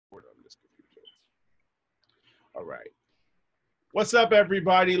All right. What's up,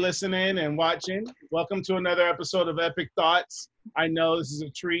 everybody listening and watching? Welcome to another episode of Epic Thoughts. I know this is a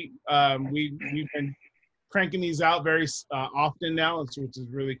treat. We've been cranking these out very often now, which is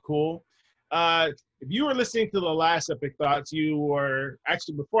really cool. If you were listening to the last Epic Thoughts, you were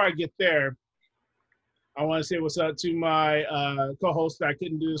actually, before I get there, I want to say what's up to my co-host that I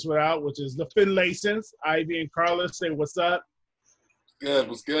couldn't do this without, which is the Finlaysons, Ivy and Karla. Say what's up. Good.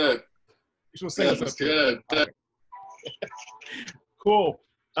 What's good? You should say what's up. Good. Cool.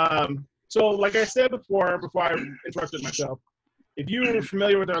 So like I said before I interrupted myself, if you were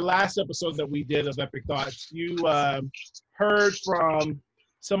familiar with our last episode that we did of Epic Thoughts, you heard from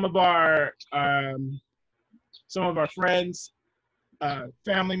some of our friends,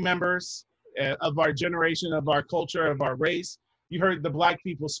 family members of our generation, of our culture, of our race. You heard the Black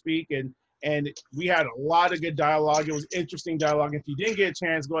people speak, and we had a lot of good dialogue. It was interesting dialogue. If you didn't get a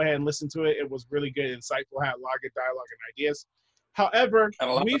chance, go ahead and listen to it. It was really good, insightful, had a lot of good dialogue and ideas. However,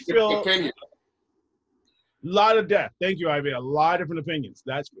 we feel a lot of depth. Thank you, Ivy. A lot of different opinions.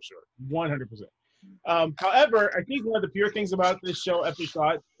 That's for sure. 100%. However, I think one of the pure things about this show, Epic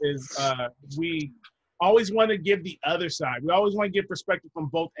Thought, is we always want to give the other side. We always want to give perspective from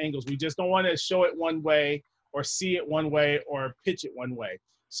both angles. We just don't want to show it one way or see it one way or pitch it one way.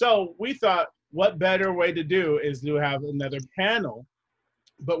 So we thought, what better way to do is to have another panel,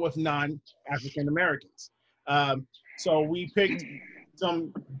 but with non-African Americans. So we picked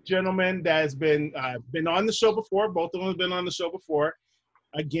some gentlemen that has been on the show before. Both of them have been on the show before.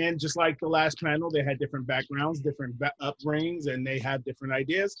 Again, just like the last panel, they had different backgrounds, different upbringings, and they have different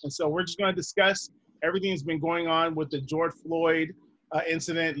ideas. And so we're just going to discuss everything that's been going on with the George Floyd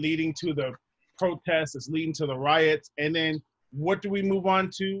incident leading to the protests, that's leading to the riots, and then what do we move on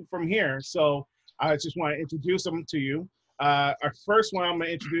to from here? So I just want to introduce them to you. Our first one I'm going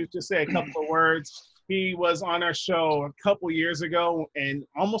to introduce, just say a couple of words. He was on our show a couple years ago and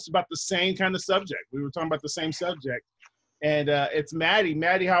almost about the same kind of subject. We were talking about the same subject. And it's Maddie.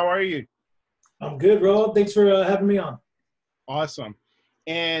 Maddie, how are you? I'm good, Ro. Thanks for having me on. Awesome.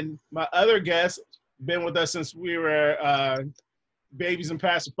 And my other guest, been with us since we were babies and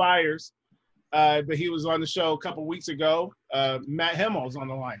pacifiers, but he was on the show a couple weeks ago. Matt Hemmel's on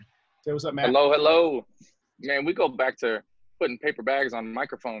the line. Say what's up, Matt. Hello. Man, we go back to putting paper bags on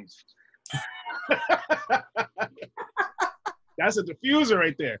microphones. That's a diffuser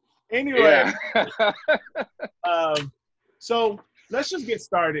right there. Anyway, Yeah. So let's just get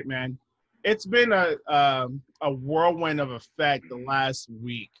started, man. It's been a whirlwind of effect the last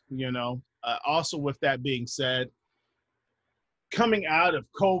week, you know. Also, with that being said, coming out of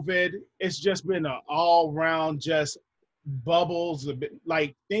COVID, it's just been an all-round just bubbles.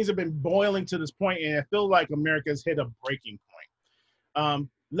 Like things have been boiling to this point, and I feel like America's hit a breaking point.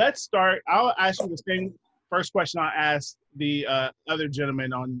 Let's start. I'll ask you the same first question I asked the other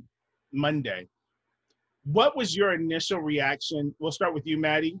gentleman on Monday. What was your initial reaction? We'll start with you,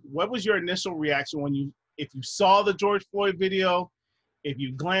 Maddie. What was your initial reaction if you saw the George Floyd video? If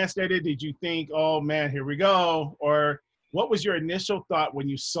you glanced at it, did you think, oh man, here we go? Or what was your initial thought when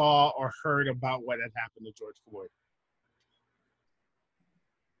you saw or heard about what had happened to George Floyd?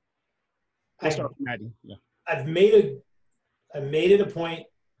 Let's start with Maddie. Yeah. I made it a point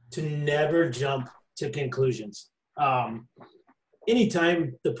to never jump to conclusions.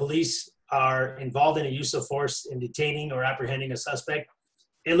 Anytime the police are involved in a use of force in detaining or apprehending a suspect,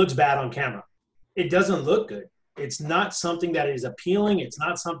 it looks bad on camera. It doesn't look good. It's not something that is appealing. It's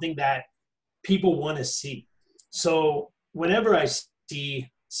not something that people want to see. So whenever I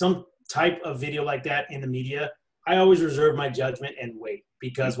see some type of video like that in the media, I always reserve my judgment and wait,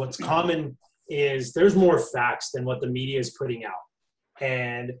 because what's common is there's more facts than what the media is putting out.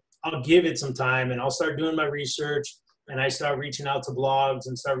 And I'll give it some time and I'll start doing my research, and I start reaching out to blogs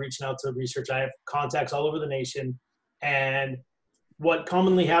and start reaching out to research. I have contacts all over the nation. And what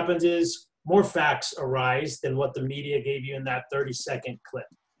commonly happens is more facts arise than what the media gave you in that 30-second clip.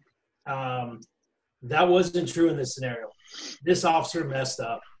 That wasn't true in this scenario. This officer messed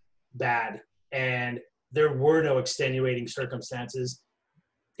up bad, and there were no extenuating circumstances.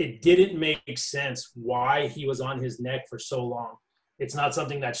 It didn't make sense why he was on his neck for so long. It's not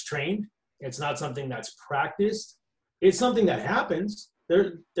something that's trained. It's not something that's practiced. It's something that happens.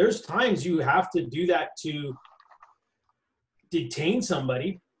 There's times you have to do that to detain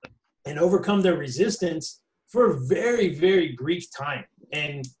somebody and overcome their resistance for a very, very brief time.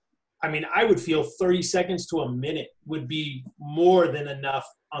 And I mean, I would feel 30 seconds to a minute would be more than enough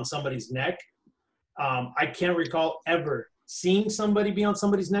on somebody's neck. I can't recall ever seeing somebody be on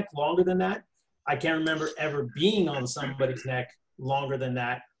somebody's neck longer than that. I can't remember ever being on somebody's neck longer than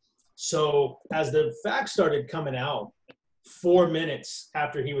that. So as the facts started coming out, 4 minutes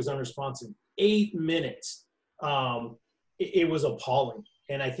after he was unresponsive, 8 minutes, it was appalling.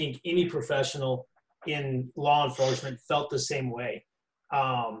 And I think any professional in law enforcement felt the same way.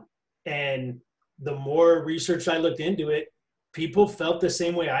 And the more research I looked into it, people felt the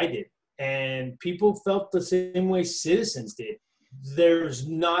same way I did. And people felt the same way citizens did. There's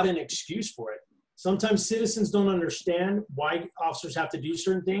not an excuse for it. Sometimes citizens don't understand why officers have to do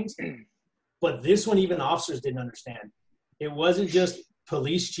certain things, but this one, even officers didn't understand. It wasn't just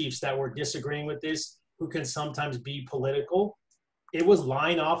police chiefs that were disagreeing with this, who can sometimes be political. It was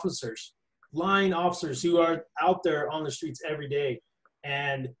line officers who are out there on the streets every day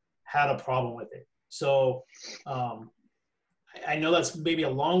and had a problem with it. So I know that's maybe a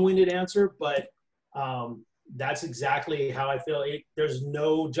long-winded answer, but that's exactly how I feel. There's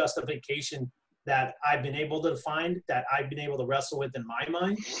no justification that I've been able to find, that I've been able to wrestle with in my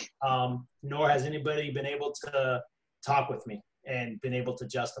mind, nor has anybody been able to talk with me and been able to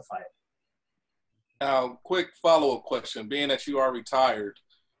justify it. Now, quick follow-up question. Being that you are retired,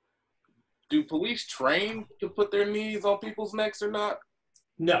 do police train to put their knees on people's necks or not?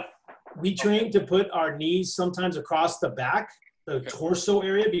 No. We train to put our knees sometimes across the back, the torso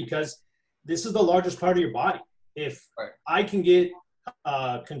area, because this is the largest part of your body. If I can get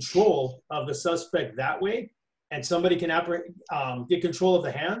control of the suspect that way, and somebody can get control of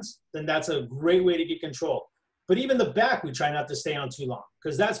the hands, then that's a great way to get control. But even the back, we try not to stay on too long,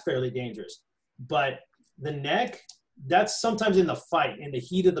 because that's fairly dangerous. But the neck, that's sometimes in the fight, in the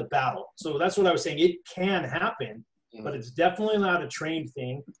heat of the battle. So that's what I was saying. It can happen, but it's definitely not a trained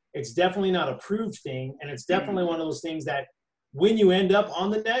thing. It's definitely not a proved thing. And it's definitely one of those things that when you end up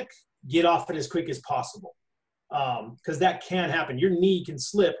on the neck, get off it as quick as possible. Because that can happen. Your knee can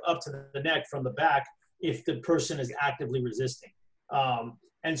slip up to the neck from the back if the person is actively resisting.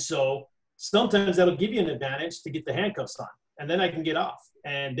 And so sometimes that'll give you an advantage to get the handcuffs on, and then I can get off.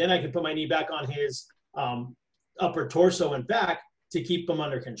 And then I can put my knee back on his upper torso and back to keep them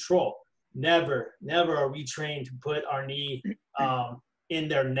under control. Never are we trained to put our knee in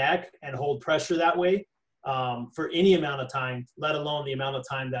their neck and hold pressure that way for any amount of time, let alone the amount of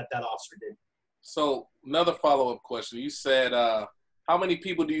time that officer did. So another follow-up question. You said, how many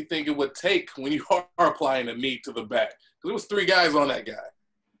people do you think it would take when you are applying a knee to the back? Because it was 3 guys on that guy.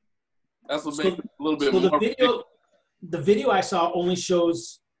 That's what makes it a little bit more. The video I saw only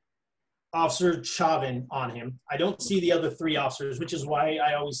shows Officer Chauvin on him. I don't see the other 3 officers, which is why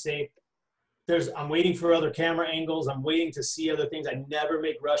I always say I'm waiting for other camera angles. I'm waiting to see other things. I never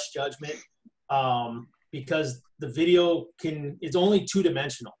make rush judgment because the video is only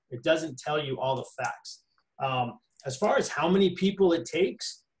 2-dimensional. It doesn't tell you all the facts. As far as how many people it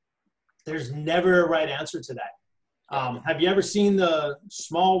takes, there's never a right answer to that. Have you ever seen the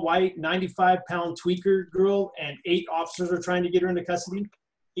small white 95-pound tweaker girl and 8 officers are trying to get her into custody?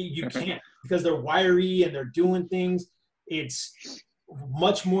 You can't, because they're wiry and they're doing things. It's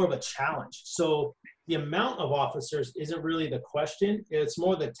much more of a challenge. So the amount of officers isn't really the question. It's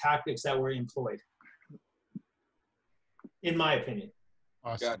more the tactics that were employed, in my opinion.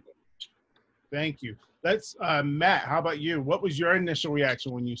 Awesome. Thank you. Let's, Matt, how about you? What was your initial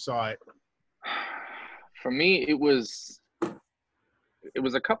reaction when you saw it? For me, it was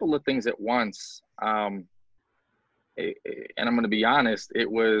a couple of things at once. And I'm going to be honest, it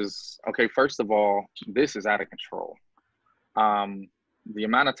was, okay, first of all, this is out of control. The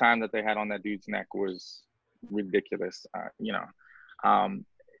amount of time that they had on that dude's neck was ridiculous. At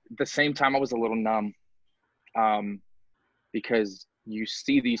the same time, I was a little numb because you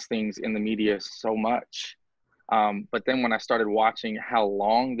see these things in the media so much. But then when I started watching how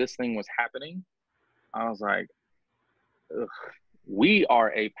long this thing was happening, I was like, ugh, we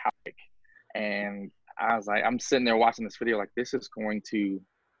are a panic. And I was like, I'm sitting there watching this video like, this is going to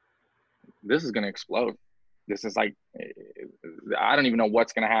explode. This is like, I don't even know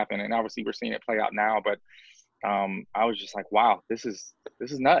what's going to happen. And obviously we're seeing it play out now, but I was just like, wow, this is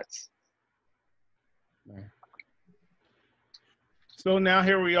nuts. So now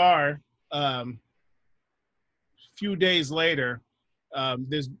here we are, a few days later,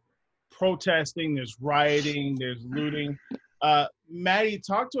 there's protesting, there's rioting, there's looting. Maddie,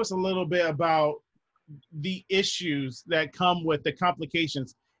 talk to us a little bit about the issues that come with the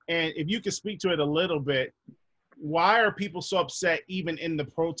complications. And if you could speak to it a little bit, why are people so upset even in the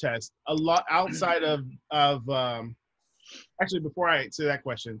protest? A lot outside of actually, before I answer that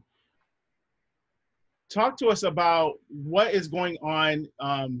question, talk to us about what is going on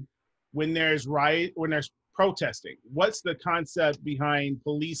when there's protesting. What's the concept behind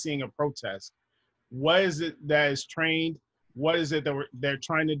policing a protest? What is it that is trained? What is it that they're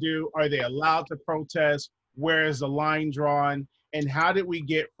trying to do? Are they allowed to protest? Where is the line drawn? And how did we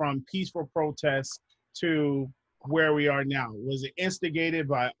get from peaceful protests to where we are now? Was it instigated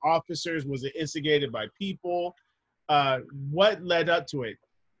by officers? Was it instigated by people? What led up to it,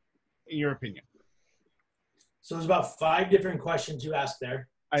 in your opinion? So there's about 5 different questions you asked there.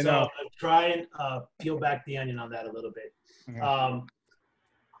 I know. So I'll try and peel back the onion on that a little bit. Mhm.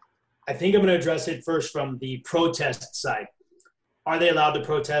 I think I'm going to address it first from the protest side. Are they allowed to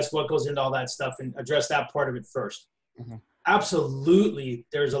protest? What goes into all that stuff? And address that part of it first. Mhm. Absolutely,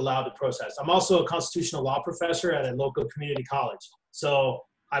 there's allowed to protest. I'm also a constitutional law professor at a local community college. So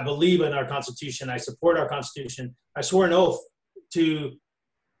I believe in our Constitution. I support our Constitution. I swore an oath to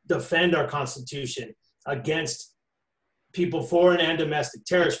defend our Constitution against people foreign and domestic,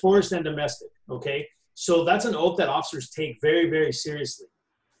 terrorists, foreign and domestic, okay? So that's an oath that officers take very, very seriously.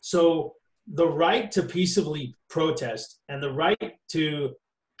 So the right to peaceably protest and the right to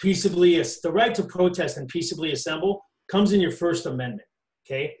protest and peaceably assemble comes in your First Amendment,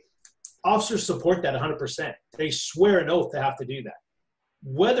 okay? Officers support that 100%. They swear an oath to have to do that,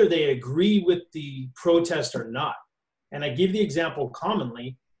 whether they agree with the protest or not. And I give the example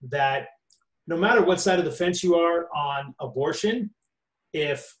commonly that no matter what side of the fence you are on abortion,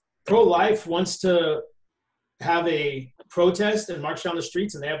 if pro-life wants to have a protest and march down the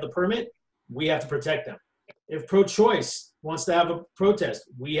streets and they have the permit, we have to protect them. If pro-choice wants to have a protest,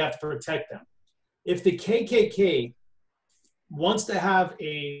 we have to protect them. If the KKK wants to have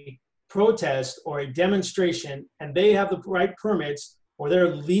a protest or a demonstration and they have the right permits or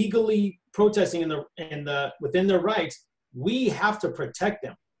they're legally protesting within their rights, we have to protect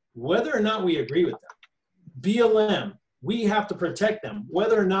them, whether or not we agree with them. BLM, we have to protect them,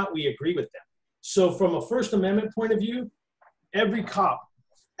 whether or not we agree with them. So from a First Amendment point of view, every cop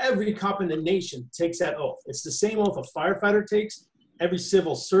in the nation takes that oath. It's the same oath a firefighter takes, every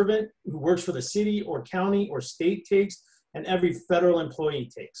civil servant who works for the city or county or state takes, and every federal employee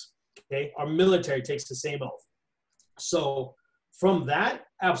takes, okay? Our military takes the same oath. So from that,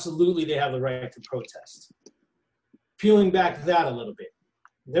 absolutely they have the right to protest. Peeling back that a little bit,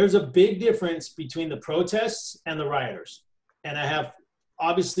 there's a big difference between the protests and the rioters. And I have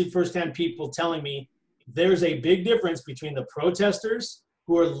obviously firsthand people telling me there's a big difference between the protesters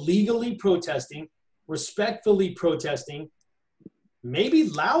who are legally protesting, respectfully protesting, maybe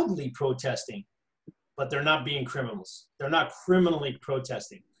loudly protesting, but they're not being criminals. They're not criminally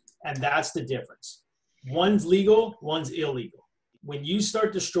protesting. And that's the difference. One's legal, one's illegal. When you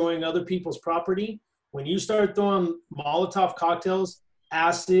start destroying other people's property, when you start throwing Molotov cocktails,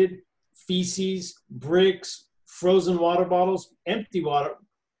 acid, feces, bricks, frozen water bottles, empty water,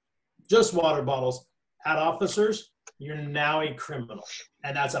 just water bottles at officers, you're now a criminal.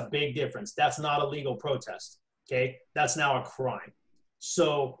 And that's a big difference. That's not a legal protest, okay? That's now a crime.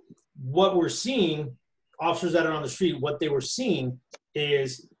 So what we're seeing, officers that are on the street, what they were seeing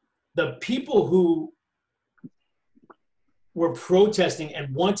is the people who were protesting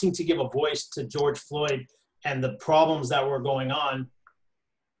and wanting to give a voice to George Floyd and the problems that were going on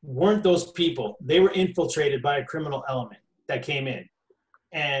weren't those people. They were infiltrated by a criminal element that came in,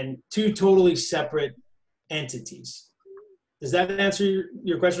 and 2 totally separate entities. Does that answer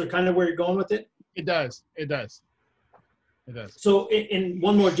your question, or kind of where you're going with it? It does. It does. It does. So in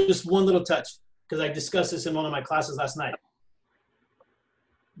one more, just one little touch, because I discussed this in one of my classes last night.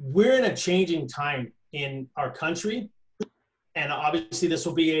 We're in a changing time in our country, and obviously this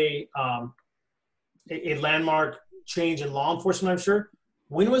will be a landmark change in law enforcement, I'm sure.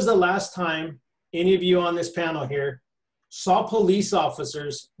 When was the last time any of you on this panel here saw police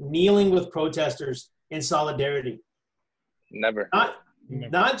officers kneeling with protesters in solidarity? Never.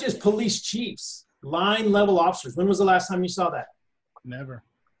 Not just police chiefs, line level officers. When was the last time you saw that? Never.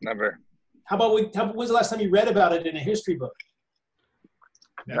 How about when was the last time you read about it in a history book?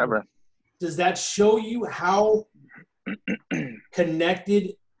 Never. Does that show you how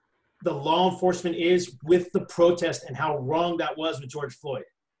connected the law enforcement is with the protest and how wrong that was with George Floyd?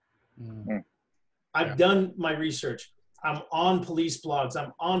 Mm-hmm. I've done my research. I'm on police blogs.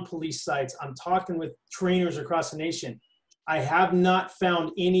 I'm on police sites. I'm talking with trainers across the nation. I have not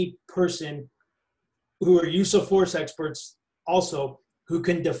found any person who are use of force experts also who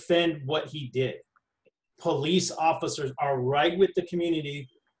can defend what he did. Police officers are right with the community,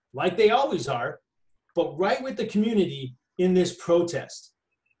 like they always are, but right with the community in this protest.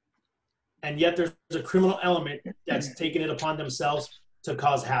 And yet there's a criminal element that's taken it upon themselves to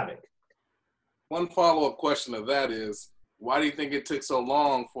cause havoc. One follow-up question to that is, why do you think it took so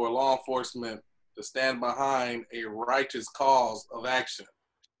long for law enforcement to stand behind a righteous cause of action?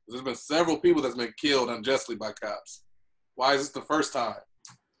 There's been several people that's been killed unjustly by cops. Why is this the first time?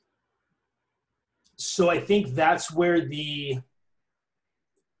 So I think that's where the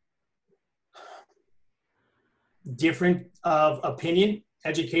different of opinion,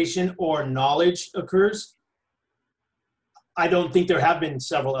 education, or knowledge occurs. I don't think there have been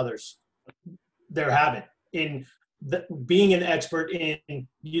several others. There haven't. In being an expert in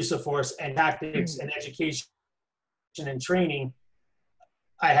use of force and tactics and education and training,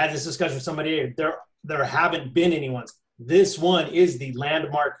 I had this discussion with somebody. There haven't been any ones. This one is the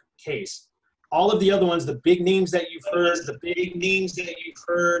landmark case. All of the other ones, the big names that you've heard,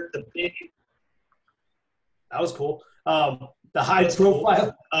 that was cool. The high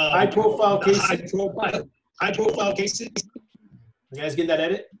profile cases. You guys getting that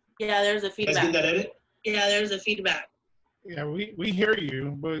edit? Yeah, there's a feedback. Yeah, we hear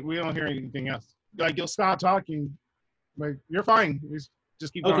you, but we don't hear anything else. Like, you'll stop talking, but you're fine.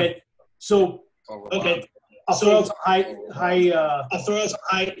 Just keep going. Okay. So, I'll throw out some high.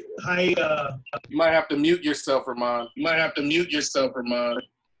 You might have to mute yourself, Ramon.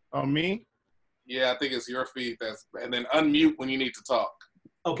 Oh, me? Yeah, I think it's your feed. And then unmute when you need to talk.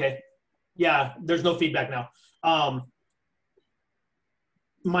 Okay. Yeah, there's no feedback now.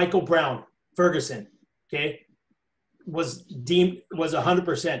 Michael Brown, Ferguson, okay, was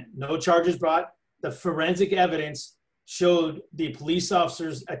 100%. No charges brought. The forensic evidence showed the police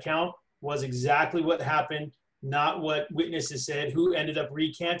officer's account was exactly what happened, not what witnesses said, who ended up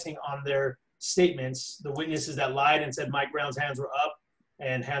recanting on their statements. The witnesses that lied and said Mike Brown's hands were up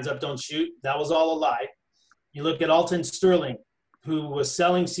and hands up, don't shoot. That was all a lie. You look at Alton Sterling, who was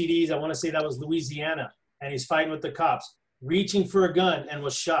selling CDs. I want to say that was Louisiana, and he's fighting with the cops, reaching for a gun and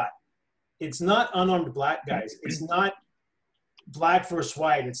was shot. It's not unarmed black guys. It's not black versus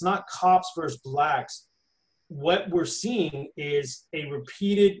white. It's not cops versus blacks. What we're seeing is a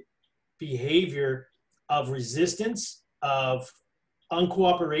repeated behavior of resistance, of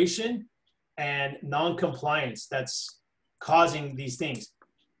uncooperation, and non-compliance that's causing these things.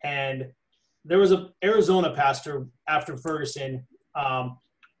 And there was an Arizona pastor after Ferguson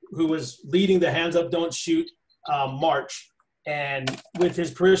who was leading the Hands Up, Don't Shoot march and with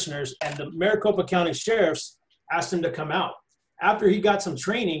his parishioners, and the Maricopa County sheriffs asked him to come out. After he got some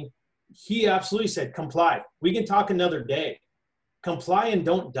training, he absolutely said, comply. We can talk another day. Comply and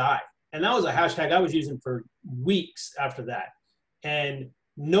don't die. And that was a hashtag I was using for weeks after that. And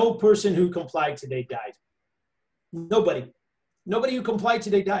no person who complied today died. Nobody who complied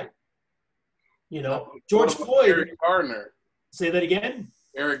today died. You know, George Floyd. Eric Garner. Say that again?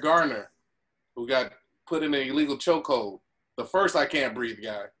 Eric Garner, who got put in an illegal chokehold. The first I can't breathe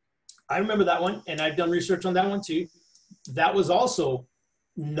guy. I remember that one, and I've done research on that one too. That was also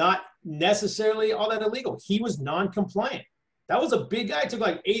not necessarily all that illegal. He was non-compliant. That was a big guy. It took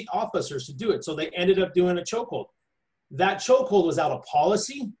like 8 officers to do it, so they ended up doing a chokehold. That chokehold was out of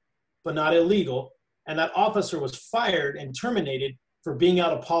policy, but not illegal, and that officer was fired and terminated for being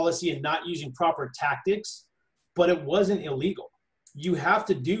out of policy and not using proper tactics, but it wasn't illegal. You have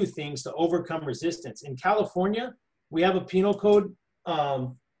to do things to overcome resistance. In California, we have a penal code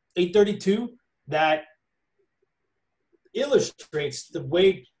 832 that illustrates the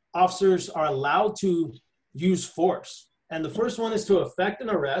way officers are allowed to use force. And the first one is to effect an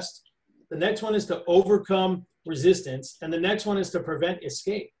arrest. The next one is to overcome resistance. And the next one is to prevent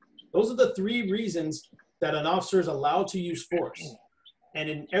escape. Those are the 3 reasons that an officer is allowed to use force. And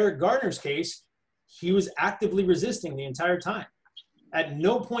in Eric Garner's case, he was actively resisting the entire time. At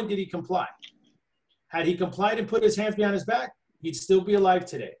no point did he comply. Had he complied and put his hands behind his back, he'd still be alive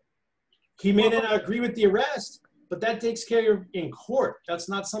today. He may not agree with the arrest, but that takes care of in court. That's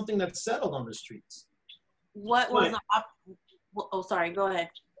not something that's settled on the streets. What was oh, sorry, go ahead.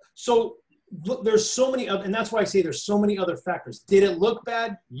 So look, there's so many other, and that's why I say there's so many other factors. Did it look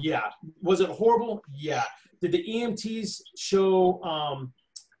bad? Yeah. Was it horrible? Yeah. Did the EMTs show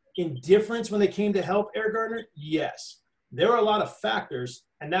indifference when they came to help Eric Garner? Yes. There are a lot of factors,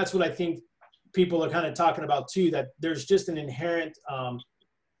 and that's what I think people are kind of talking about too, that there's just an inherent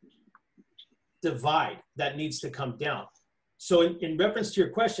divide that needs to come down. So in reference to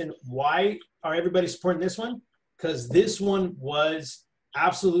your question, why are everybody supporting this one? Because this one was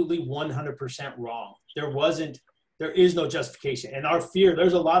absolutely 100% wrong. There is no justification. And our fear,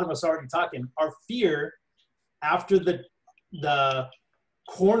 there's a lot of us already talking, our fear after the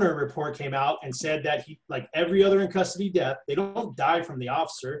coroner report came out and said that he, like every other in custody death, they don't die from the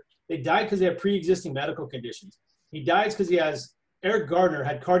officer. They die because they have pre-existing medical conditions. He dies because Eric Garner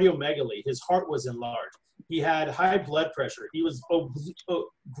had cardiomegaly. His heart was enlarged. He had high blood pressure. He was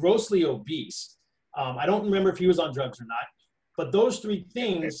grossly obese. I don't remember if he was on drugs or not, But those three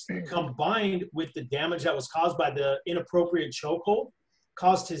things combined with the damage that was caused by the inappropriate chokehold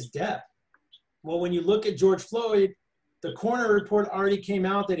caused his death. Well, when you look at George Floyd, the coroner report already came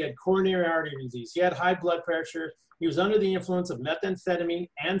out that he had coronary artery disease. He had high blood pressure. He was under the influence of methamphetamine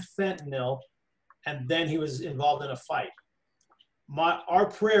and fentanyl, and then he was involved in a fight. Our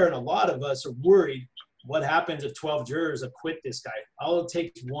prayer, and a lot of us are worried, what happens if 12 jurors acquit this guy? All it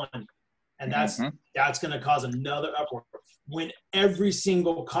takes one, and that's going to cause another uproar. When every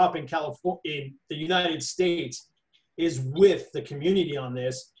single cop in California, in the United States, is with the community on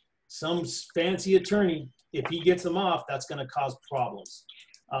this, some fancy attorney, if he gets them off, that's going to cause problems.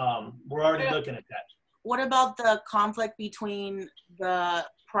 We're already looking at that. What about the conflict between the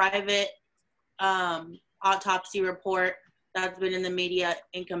private autopsy report that's been in the media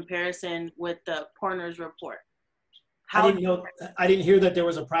in comparison with the coroner's report? I didn't hear that there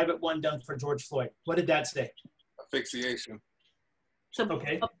was a private one done for George Floyd. What did that say? Asphyxiation. So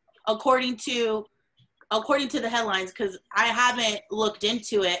okay. According to the headlines, because I haven't looked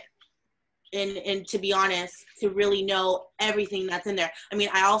into it, and to be honest, to really know everything that's in there. I mean,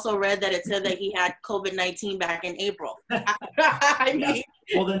 I also read that it said that he had COVID-19 back in April. I mean,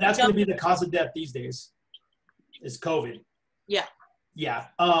 well, then that's going to be the cause of death these days, is COVID. Yeah. Yeah.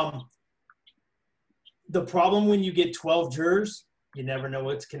 The problem when you get 12 jurors, you never know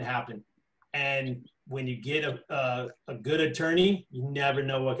what can happen. And when you get a good attorney, you never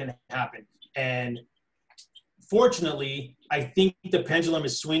know what can happen. And fortunately, I think the pendulum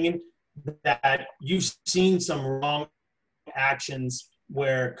is swinging that you've seen some wrong actions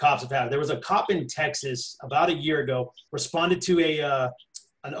where cops have had. There was a cop in Texas about a year ago, responded to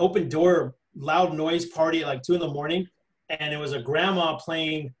an open door, loud noise party at like 2 a.m. And it was a grandma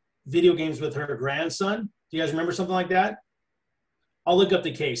playing video games with her grandson. Do you guys remember something like that? I'll look up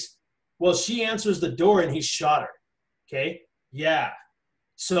the case. Well, she answers the door and he shot her. Okay. Yeah.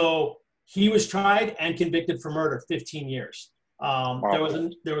 So he was tried and convicted for murder, 15 years.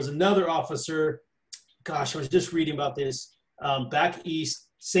 There was another officer, gosh, I was just reading about this, back east,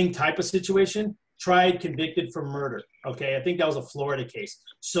 same type of situation, tried, convicted for murder. Okay, I think that was a Florida case.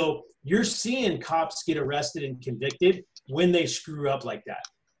 So you're seeing cops get arrested and convicted when they screw up like that.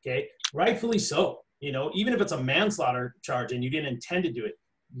 Okay, rightfully so. You know, even if it's a manslaughter charge and you didn't intend to do it,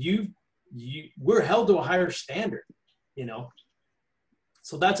 we're held to a higher standard. You know,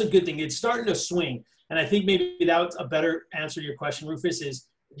 so that's a good thing. It's starting to swing. And I think maybe that's a better answer to your question, Rufus, is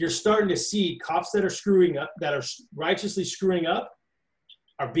you're starting to see cops that are screwing up, that are righteously screwing up,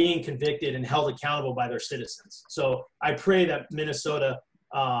 are being convicted and held accountable by their citizens. So I pray that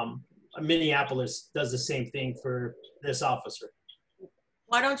Minneapolis does the same thing for this officer.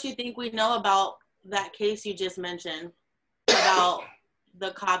 Why don't you think we know about that case you just mentioned about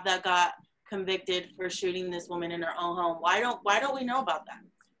the cop that got convicted for shooting this woman in her own home? Why don't we know about that?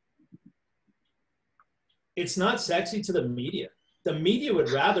 It's not sexy to the media. The media would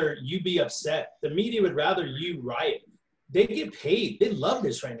rather you be upset. The media would rather you riot. They get paid. They love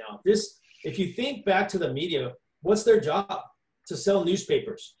this right now. If you think back to the media, what's their job? To sell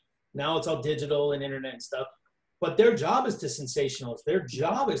newspapers. Now it's all digital and internet and stuff. But their job is to sensationalize. Their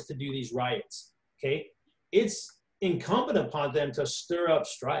job is to do these riots. Okay? It's incumbent upon them to stir up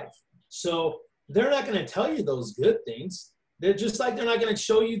strife. So they're not going to tell you those good things. They're just like they're not going to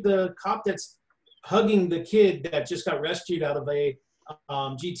show you the cop that's hugging the kid that just got rescued out of a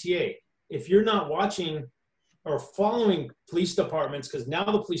GTA. If you're not watching or following police departments, because now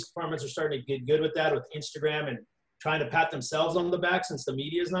the police departments are starting to get good with that, with Instagram and trying to pat themselves on the back since the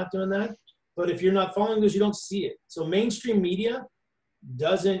media is not doing that. But if you're not following those, you don't see it. So mainstream media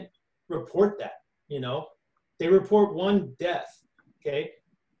doesn't report that, you know. They report one death, okay?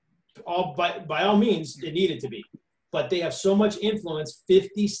 By all means, it needed to be. But they have so much influence.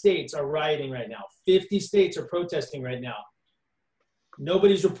 50 states are rioting right now. 50 states are protesting right now.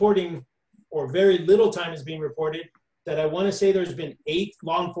 Nobody's reporting, or very little time is being reported, that I want to say there's been 8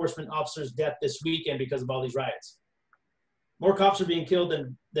 law enforcement officers' death this weekend because of all these riots. More cops are being killed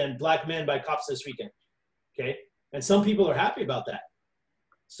than black men by cops this weekend, okay? And some people are happy about that.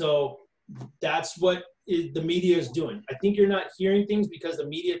 So that's what the media is doing. I think you're not hearing things because the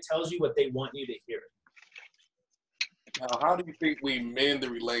media tells you what they want you to hear. Now, how do you think we mend the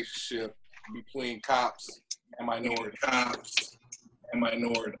relationship between cops and minorities?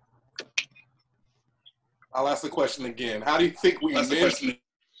 I'll ask the question again. How do you think we mend the relationship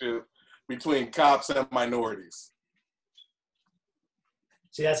between cops and minorities?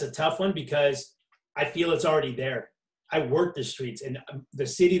 See, that's a tough one because I feel it's already there. I work the streets, and the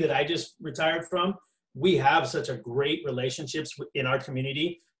city that I just retired from, we have such a great relationships in our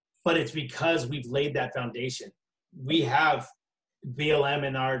community, but it's because we've laid that foundation. We have BLM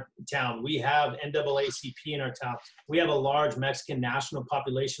in our town. We have NAACP in our town. We have a large Mexican national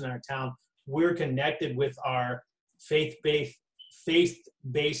population in our town. We're connected with our faith-based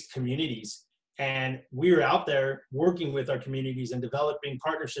communities. And we're out there working with our communities and developing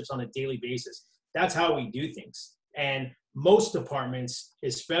partnerships on a daily basis. That's how we do things. And most departments,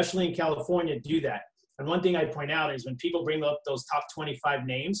 especially in California, do that. And one thing I point out is when people bring up those top 25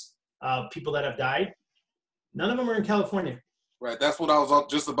 names of people that have died, none of them are in California. Right. That's what I was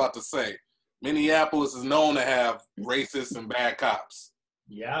just about to say. Minneapolis is known to have racist and bad cops.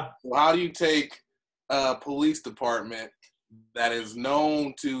 Yeah. Well, how do you take a police department that is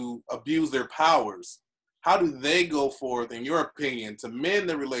known to abuse their powers? How do they go forth, in your opinion, to mend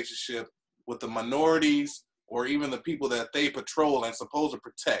the relationship with the minorities or even the people that they patrol and supposed to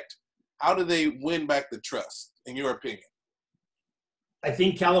protect? How do they win back the trust, in your opinion? I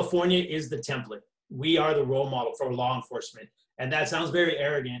think California is the template. We are the role model for law enforcement. And that sounds very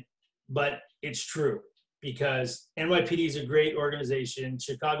arrogant, but it's true, because NYPD is a great organization.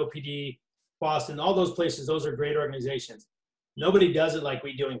 Chicago PD, Boston, all those places, those are great organizations. Nobody does it like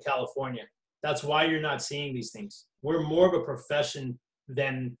we do in California. That's why you're not seeing these things. We're more of a profession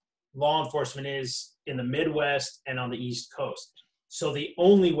than law enforcement is in the Midwest and on the East Coast. So the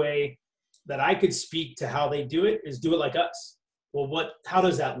only way that I could speak to how they do it is do it like us. Well, how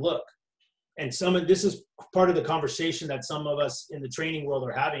does that look? And this is part of the conversation that some of us in the training world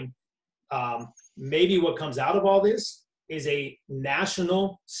are having. Maybe what comes out of all this is a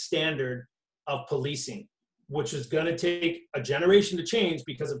national standard of policing, which is going to take a generation to change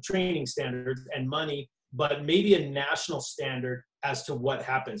because of training standards and money, but maybe a national standard as to what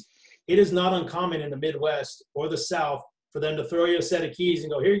happens. It is not uncommon in the Midwest or the South for them to throw you a set of keys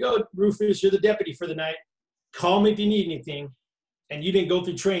and go, here you go, Rufus, you're the deputy for the night. Call me if you need anything. And you didn't go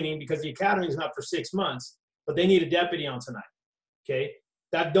through training because the academy is not for 6 months, but they need a deputy on tonight, okay?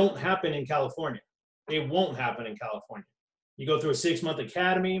 That don't happen in California. It won't happen in California. You go through a 6-month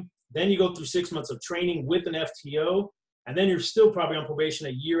academy, then you go through 6 months of training with an FTO, and then you're still probably on probation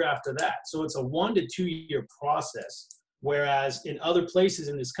a year after that. So it's a 1 to 2 year process, whereas in other places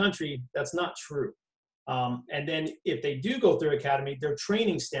in this country, that's not true. And then if they do go through academy, their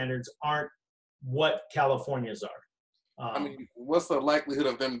training standards aren't what California's are. I mean, what's the likelihood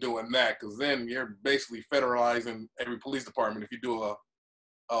of them doing that? Because then you're basically federalizing every police department if you do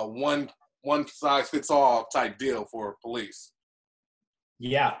a one size fits all type deal for police.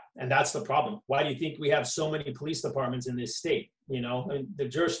 Yeah, and that's the problem. Why do you think we have so many police departments in this state? You know, in the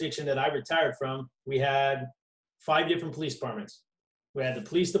jurisdiction that I retired from, we had 5 different police departments. We had the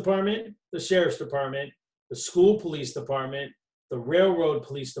police department, the sheriff's department, the school police department, the railroad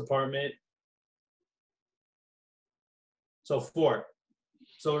police department. So 4.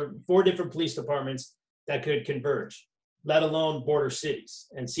 So 4 different police departments that could converge, let alone border cities.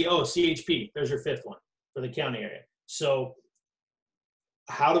 And CHP, there's your 5th one for the county area. So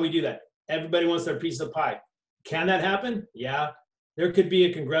how do we do that? Everybody wants their piece of the pie. Can that happen? Yeah. There could be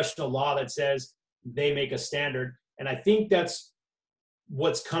a congressional law that says they make a standard. And I think that's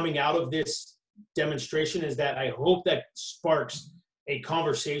what's coming out of this demonstration, is that I hope that sparks a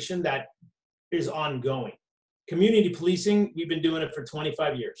conversation that is ongoing. Community policing, we've been doing it for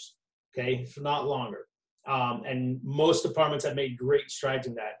 25 years, okay, if not longer. And most departments have made great strides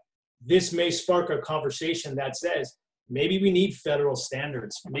in that. This may spark a conversation that says, maybe we need federal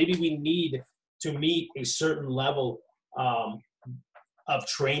standards. Maybe we need to meet a certain level of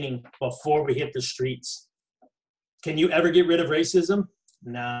training before we hit the streets. Can you ever get rid of racism?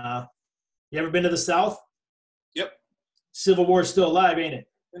 Nah. You ever been to the South? Yep. Civil War is still alive, ain't it?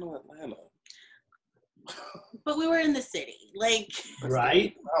 Atlanta. But we were in the city, like.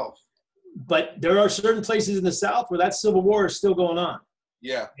 Right? But there are certain places in the South where that Civil War is still going on.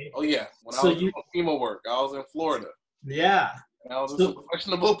 Yeah. Oh, yeah. When I was doing FEMA work, I was in Florida. Yeah. And I was in some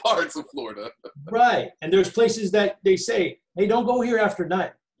questionable parts of Florida. Right. And there's places that they say, hey, don't go here after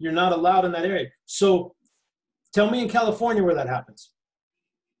night. You're not allowed in that area. So tell me in California where that happens.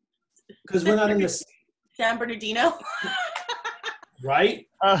 Because we're not in this. San Bernardino. Right?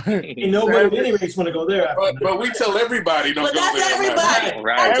 And nobody at any race want to go there. After but we tell everybody don't go there. That's everybody.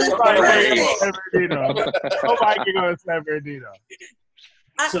 Right. Everybody goes to San Bernardino. Nobody can go to San Bernardino.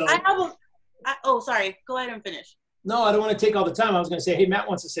 Sorry. Go ahead and finish. No, I don't want to take all the time. I was going to say, hey, Matt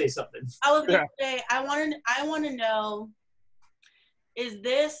wants to say something. I was going to say, I want to know, is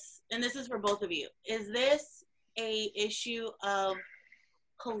this, and this is for both of you, is this a issue of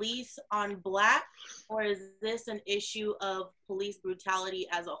police on Black, or is this an issue of police brutality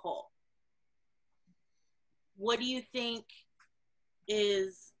as a whole? What do you think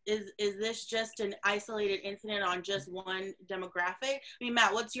is is this just an isolated incident on just one demographic? I mean,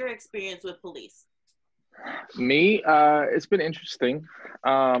 Matt, what's your experience with police? Me, it's been interesting.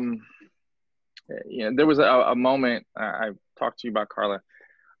 There was a moment I talked to you about, Karla,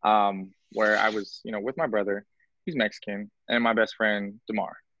 where I was, with my brother. He's Mexican, and my best friend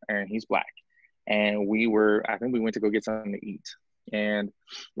Damar, and he's black. And I think we went to go get something to eat, and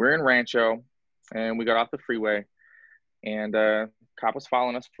we're in Rancho, and we got off the freeway, and cop was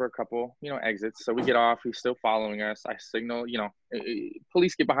following us for a couple, exits. So we get off, he's still following us. I signal,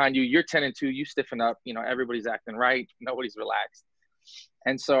 police get behind you, you're 10 and 2, you stiffen up, everybody's acting right, nobody's relaxed.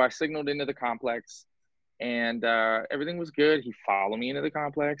 And so I signaled into the complex, and everything was good. He followed me into the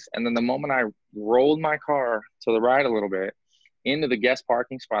complex. And then the moment I rolled my car to the right a little bit into the guest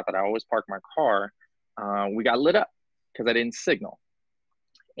parking spot that I always park my car, we got lit up because I didn't signal.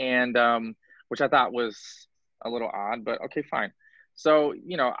 And which I thought was a little odd, but okay, fine. So,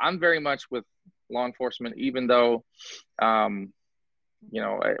 I'm very much with law enforcement, even though, my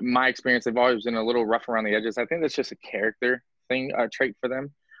experience, they've always been a little rough around the edges. I think that's just a character thing, trait for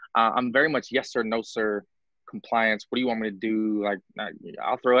them. I'm very much yes sir, no sir, compliance. What do you want me to do? Like,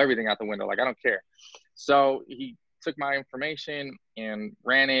 I'll throw everything out the window. Like, I don't care. So he took my information and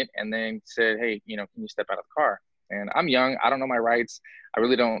ran it, and then said, hey, can you step out of the car? And I'm young. I don't know my rights. I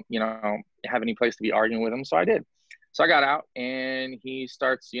really don't, have any place to be arguing with him. So I did. So I got out, and he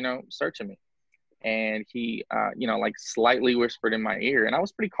starts, searching me. And he, like slightly whispered in my ear, and I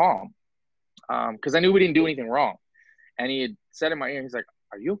was pretty calm because I knew we didn't do anything wrong. And he had said in my ear, he's like,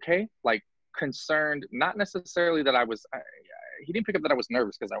 are you okay? Like, concerned, not necessarily that I was, he didn't pick up that I was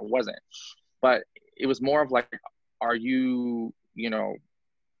nervous, because I wasn't. But it was more of like, are you,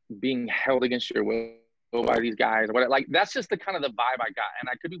 being held against your will by these guys or what? Like, that's just the kind of the vibe I got, and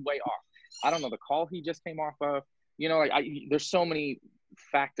I could be way off. I don't know the call he just came off of. There's so many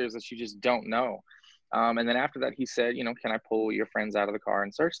factors that you just don't know. And then after that, he said, can I pull your friends out of the car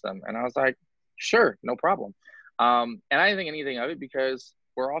and search them? And I was like, sure, no problem. And I didn't think anything of it because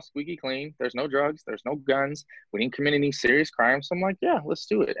we're all squeaky clean. There's no drugs. There's no guns. We didn't commit any serious crimes. So I'm like, yeah, let's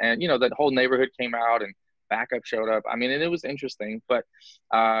do it. And, that whole neighborhood came out and backup showed up. I mean, and it was interesting, but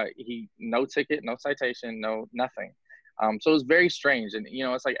no ticket, no citation, no nothing. So it was very strange. And,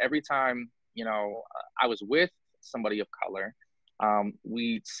 it's like every time, I was with somebody of color,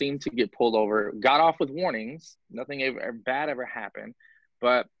 we seemed to get pulled over, got off with warnings. Nothing bad ever happened,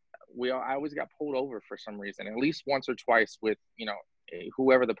 but I always got pulled over for some reason, at least once or twice with,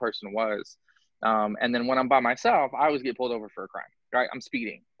 whoever the person was. And then when I'm by myself, I always get pulled over for a crime, right? I'm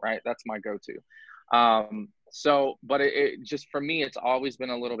speeding, right? That's my go-to. But it just, for me, it's always been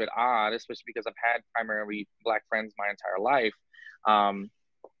a little bit odd, especially because I've had primarily Black friends my entire life.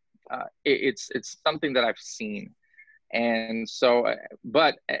 It's something that I've seen. And so,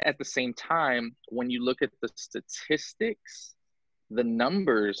 but at the same time, when you look at the statistics, the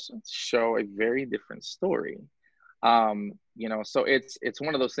numbers show a very different story. So it's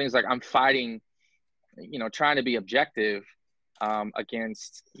one of those things, like I'm fighting, trying to be objective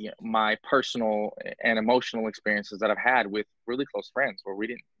against my personal and emotional experiences that I've had with really close friends where we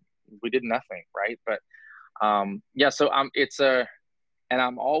did nothing, right? But and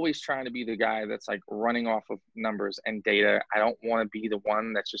I'm always trying to be the guy that's like running off of numbers and data. I don't want to be the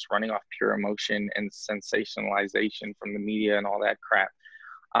one that's just running off pure emotion and sensationalization from the media and all that crap.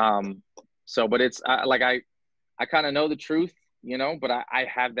 But it's I kind of know the truth, but I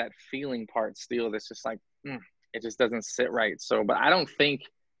have that feeling part still that's just like, it just doesn't sit right. So, but I don't think,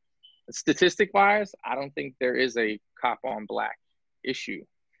 statistic wise, I don't think there is a cop on Black issue.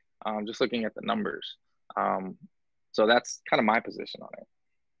 Just looking at the numbers. So that's kind of my position on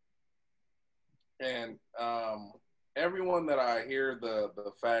it. And everyone that I hear the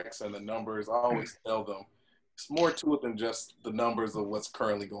facts and the numbers, I always tell them it's more to it than just the numbers of what's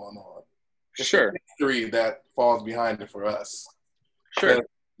currently going on. It's sure. the history that falls behind it for us. Sure.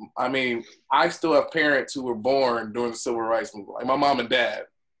 I mean, I still have parents who were born during the Civil Rights Movement, like my mom and dad.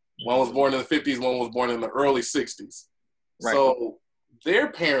 One was born in the 50s, one was born in the early 60s. Right. So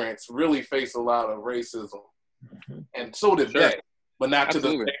their parents really faced a lot of racism. And so did they, but not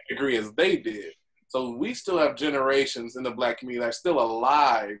Absolutely. To the same degree as they did. So we still have generations in the Black community that are still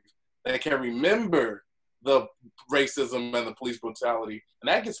alive that can remember the racism and the police brutality. And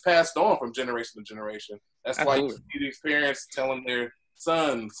that gets passed on from generation to generation. That's Absolutely. Why you see these parents telling their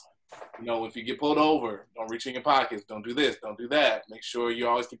sons, if you get pulled over, don't reach in your pockets, don't do this, don't do that. Make sure you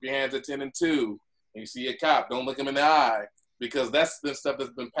always keep your hands at 10 and 2. When you see a cop, don't look him in the eye. Because that's the stuff that's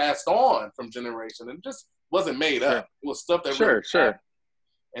been passed on from generation. And just wasn't made up. It was stuff that really happened.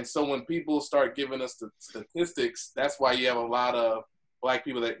 And so when people start giving us the statistics, that's why you have a lot of black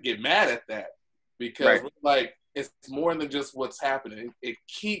people that get mad at that because like it's more than just what's happening. It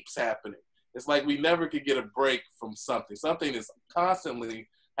keeps happening. It's like we never could get a break from something. Something is constantly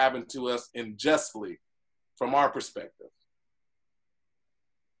happening to us unjustly from our perspective.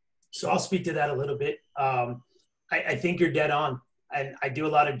 So I'll speak to that a little bit. I think you're dead on. And I do a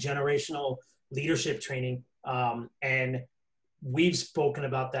lot of generational leadership training. And we've spoken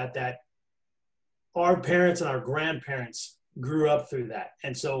about that our parents and our grandparents grew up through that.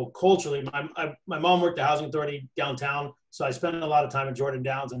 And so culturally, my mom worked at the Housing Authority downtown. So I spent a lot of time in Jordan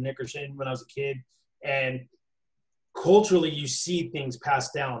Downs and Nickerson when I was a kid. And culturally, you see things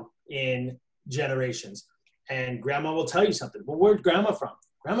passed down in generations. And grandma will tell you something. Well, where's grandma from?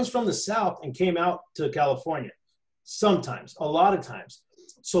 Grandma's from the South and came out to California. Sometimes, a lot of times.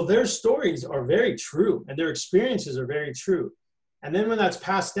 So their stories are very true and their experiences are very true. And then when that's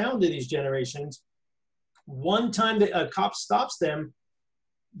passed down to these generations, one time that a cop stops them,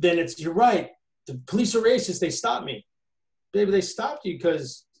 then it's, you're right, the police are racist, they stopped me. Baby, they stopped you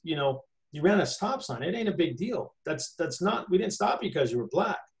because, you know, you ran a stop sign. It ain't a big deal. That's not, we didn't stop you because you were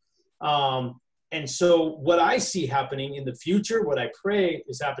black. And so what I see happening in the future, what I pray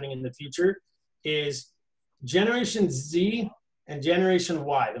is happening in the future is Generation Z and Generation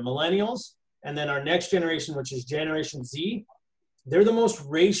Y, the millennials, and then our next generation, which is Generation Z, they're the most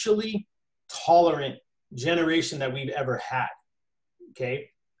racially tolerant generation that we've ever had, okay?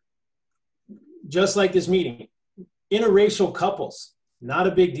 Just like this meeting, interracial couples, not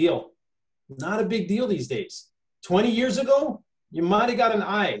a big deal. Not a big deal these days. 20 years ago, you might have got an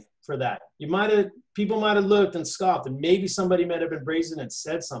eye for that. People might have looked and scoffed, and maybe somebody might have been brazen and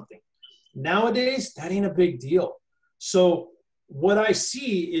said something. Nowadays, that ain't a big deal. So what I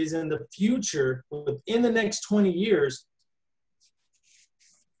see is in the future, within the next 20 years,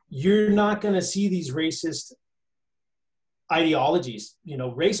 you're not going to see these racist ideologies. You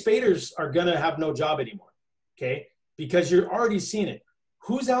know, race baiters are going to have no job anymore, okay? Because you're already seeing it.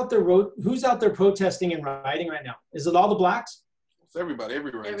 Who's out there protesting and rioting right now? Is it all the blacks? It's everybody,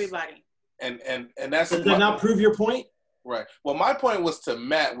 every race. Everybody. And that's Does that not prove your point? Right. Well, my point was to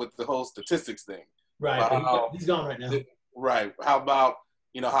Matt with the whole statistics thing. Right. He's gone right now. Right. How about,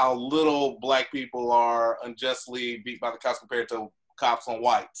 you know, how little black people are unjustly beat by the cops compared to cops on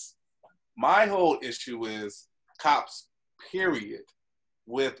whites? My whole issue is cops, period,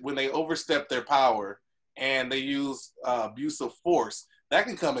 with when they overstep their power and they use abuse of force. That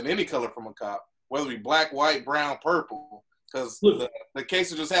can come in any color from a cop, whether it be black, white, brown, purple. Because the case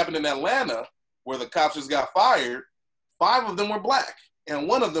that just happened in Atlanta where the cops just got fired, 5 of them were black and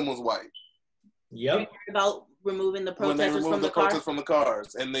 1 of them was white. Yep. About removing the protesters when they removed from the protesters from the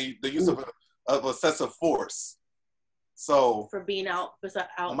cars and the use of excessive force. So for being out.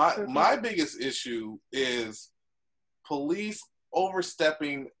 My biggest issue is police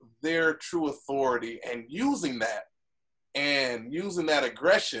overstepping their true authority and using that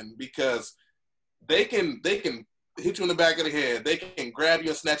aggression, because they can hit you in the back of the head, they can grab you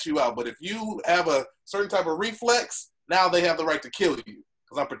and snatch you out, but if you have a certain type of reflex, now they have the right to kill you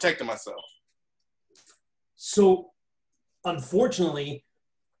because I'm protecting myself. So unfortunately,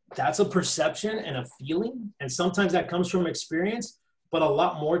 that's a perception and a feeling, and sometimes that comes from experience, but a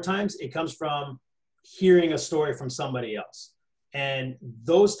lot more times it comes from hearing a story from somebody else. And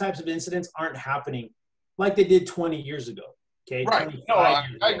those types of incidents aren't happening like they did 20 years ago. Okay. Right. No, I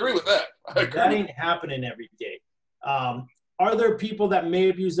agree with that. That ain't happening every day. Are there people that may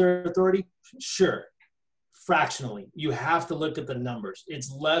abuse their authority? Sure. Fractionally. You have to look at the numbers.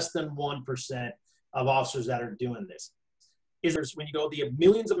 It's less than 1% of officers that are doing this. When you go the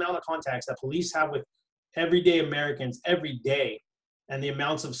millions amount of contacts that police have with everyday Americans every day, and the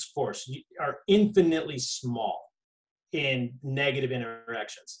amounts of force are infinitely small in negative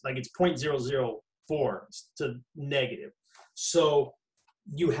interactions. Like it's 0.004 to negative. So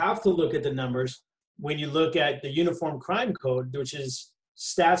you have to look at the numbers when you look at the Uniform Crime Code, which is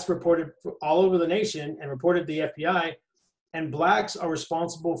stats reported all over the nation and reported to the FBI, and blacks are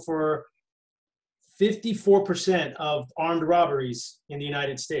responsible for 54% of armed robberies in the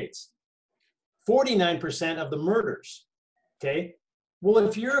United States, 49% of the murders, okay? Well,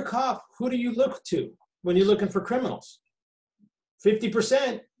 if you're a cop, who do you look to when you're looking for criminals?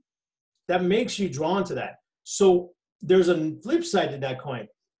 50%, that makes you drawn to that. So there's a flip side to that coin.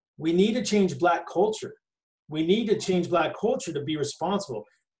 We need to change black culture. We need to change black culture to be responsible.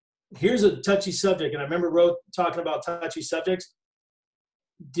 Here's a touchy subject, and I remember talking about touchy subjects.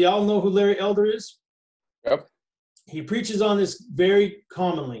 Do y'all know who Larry Elder is? Yep. He preaches on this very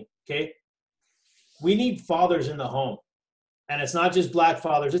commonly, okay? We need fathers in the home. And it's not just black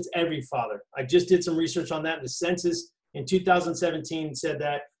fathers, it's every father. I just did some research on that. The census in 2017 said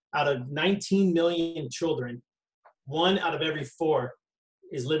that out of 19 million children, 1 out of every 4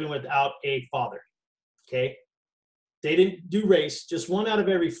 is living without a father. Okay? They didn't do race, just 1 out of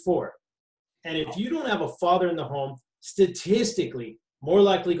every 4. And if you don't have a father in the home, statistically, more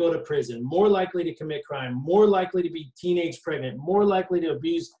likely to go to prison, more likely to commit crime, more likely to be teenage pregnant, more likely to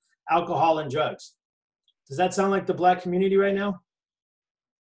abuse alcohol and drugs. Does that sound like the Black community right now?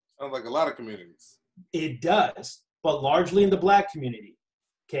 Sounds like a lot of communities. It does, but largely in the Black community.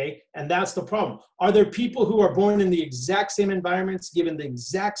 Okay, and that's the problem. Are there people who are born in the exact same environments, given the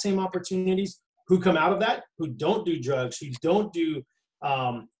exact same opportunities, who come out of that, who don't do drugs, who don't do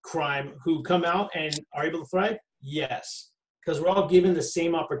crime, who come out and are able to thrive? Yes, because we're all given the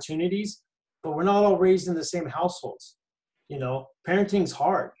same opportunities, but we're not all raised in the same households. You know, parenting's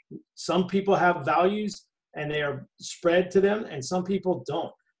hard. Some people have values and they are spread to them, and some people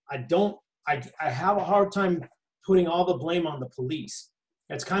don't. I have a hard time putting all the blame on the police.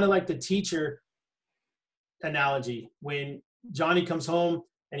 It's kind of like the teacher analogy. When Johnny comes home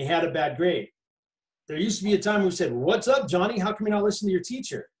and he had a bad grade, there used to be a time where we said, "What's up, Johnny? How come you not listen to your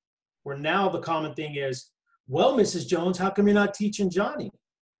teacher?" Where now the common thing is, "Well, Mrs. Jones, how come you're not teaching Johnny?"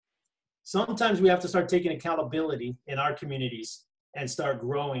 Sometimes we have to start taking accountability in our communities and start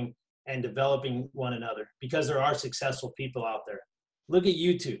growing and developing one another, because there are successful people out there. Look at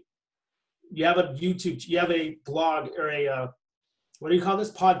YouTube. You have a blog or a, what do you call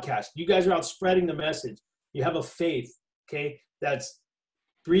this? Podcast. You guys are out spreading the message. You have a faith, okay, that's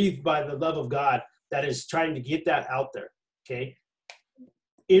breathed by the love of God, that is trying to get that out there, okay?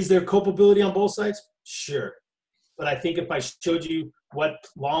 Is there culpability on both sides? Sure. But I think if I showed you what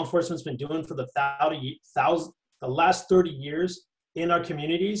law enforcement's been doing for the last 30 years in our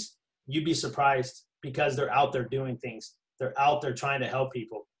communities, you'd be surprised, because they're out there doing things. They're out there trying to help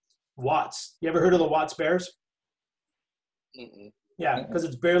people. Watts. You ever heard of the Watts Bears? Mm-mm. Yeah, because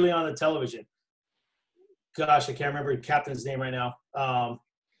it's barely on the television. Gosh, I can't remember the captain's name right now.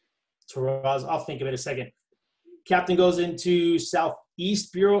 Taraz, I'll think of it in a second. Captain goes into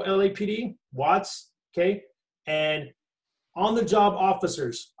Southeast Bureau LAPD, Watts, okay? And on-the-job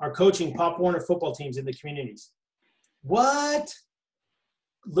officers are coaching Pop Warner football teams in the communities. What?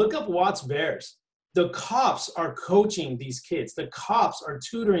 Look up Watts Bears. The cops are coaching these kids. The cops are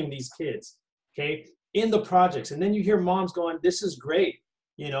tutoring these kids, okay, in the projects. And then you hear moms going, "This is great.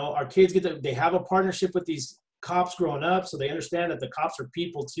 You know, our kids they have a partnership with these cops growing up, so they understand that the cops are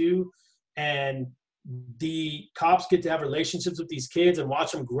people too. And the cops get to have relationships with these kids and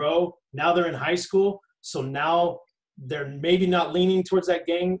watch them grow. Now they're in high school, so now they're maybe not leaning towards that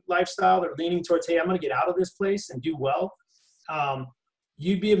gang lifestyle. They're leaning towards, hey, I'm going to get out of this place and do well."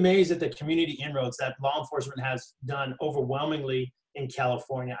 You'd be amazed at the community inroads that law enforcement has done overwhelmingly in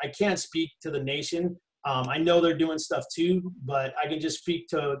California. I can't speak to the nation. I know they're doing stuff too, but I can just speak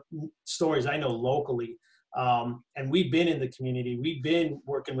to stories I know locally. And we've been in the community. We've been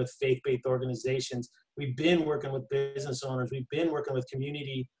working with faith-based organizations. We've been working with business owners. We've been working with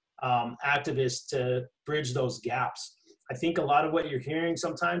community activists to bridge those gaps. I think a lot of what you're hearing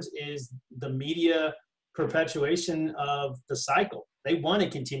sometimes is the media perpetuation of the cycle. They want to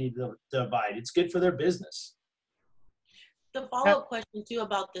continue to divide. It's good for their business. The follow-up question too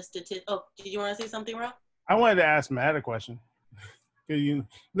about the statistic. Oh, did you want to say something, Rob? I wanted to ask Matt a question.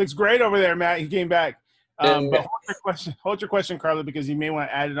 Looks great over there, Matt. He came back. But hold your question, Karla, because you may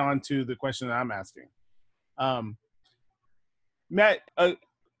want to add it on to the question that I'm asking. Matt,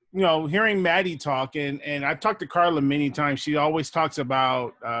 hearing Maddie talk, and I've talked to Karla many times. She always talks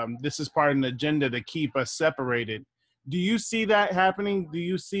about this is part of an agenda to keep us separated. Do you see that happening? Do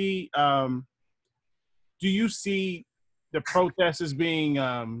you see the protests as being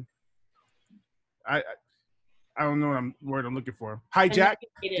I don't know what word I'm looking for. Hijacked?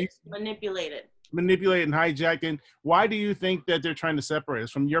 Manipulated and hijacked. And why do you think that they're trying to separate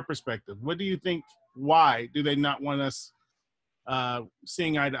us from your perspective? What do you think? Why do they not want us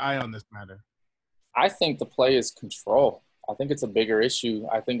seeing eye to eye on this matter? I think the play is control. I think it's a bigger issue.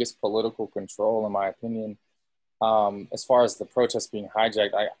 I think it's political control, in my opinion. As far as the protests being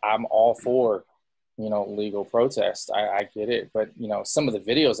hijacked, I'm all for, legal protest. I get it. But, some of the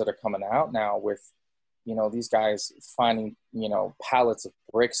videos that are coming out now with, these guys finding, pallets of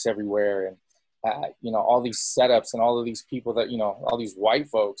bricks everywhere and, all these setups and all of these people that, all these white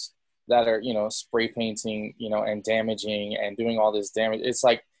folks that are, spray painting, and damaging and doing all this damage. It's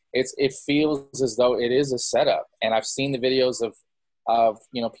like, it feels as though it is a setup. And I've seen the videos of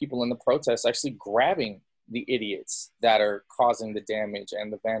people in the protests actually grabbing the idiots that are causing the damage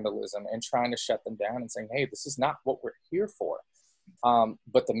and the vandalism and trying to shut them down and saying, hey, this is not what we're here for.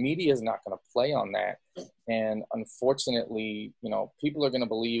 But the media is not going to play on that. And unfortunately, people are going to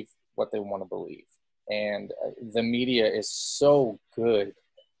believe what they want to believe. And the media is so good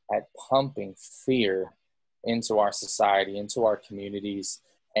at pumping fear into our society, into our communities.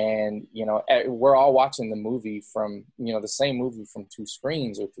 And, we're all watching the movie from, the same movie from 2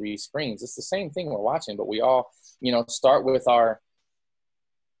 screens or 3 screens. It's the same thing we're watching, but we all, start with our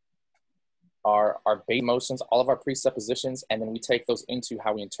base emotions, all of our presuppositions, and then we take those into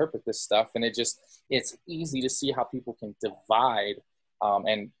how we interpret this stuff. And it's easy to see how people can divide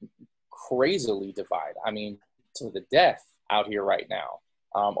and crazily divide. I mean, to the death out here right now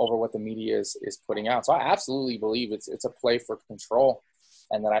over what the media is putting out. So I absolutely believe it's a play for control,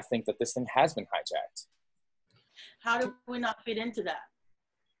 and that I think that this thing has been hijacked. How do we not fit into that?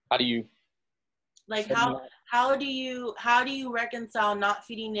 How do you? Like how do you reconcile not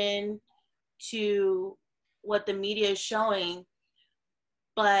fitting in to what the media is showing,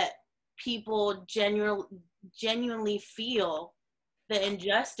 but people genuinely feel the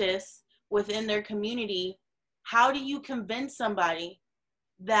injustice within their community? How do you convince somebody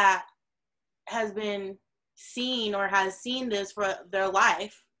that has been seen or has seen this for their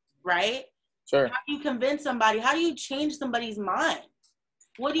life, right? Sure. How do you convince somebody? How do you change somebody's mind?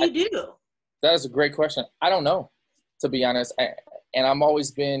 What do you do? That is a great question. I don't know, to be honest. And I'm always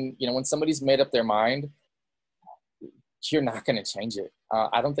been, when somebody's made up their mind, you're not going to change it.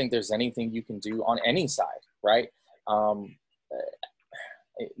 I don't think there's anything you can do on any side, right?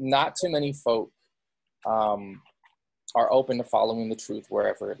 Not too many folk are open to following the truth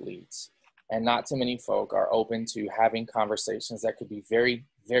wherever it leads. And not too many folk are open to having conversations that could be very,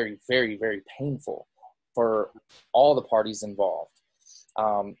 very, very, very painful for all the parties involved.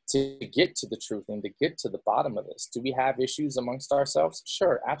 To get to the truth and to get to the bottom of this. Do we have issues amongst ourselves?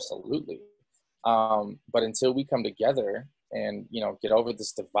 Sure, absolutely. But until we come together and, get over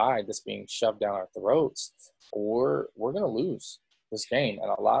this divide that's being shoved down our throats, we're going to lose this game. And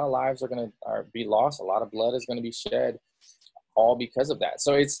a lot of lives are going to be lost. A lot of blood is going to be shed, all because of that.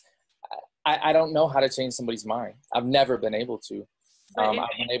 So I don't know how to change somebody's mind. I've never been able to. I've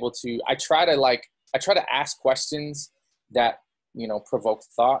been able to, I try to ask questions that, provoke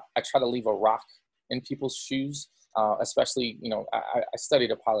thought. I try to leave a rock in people's shoes, especially, I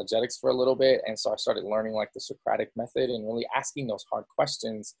studied apologetics for a little bit. And so I started learning like the Socratic method and really asking those hard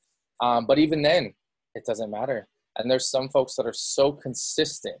questions. But even then, it doesn't matter. And there's some folks that are so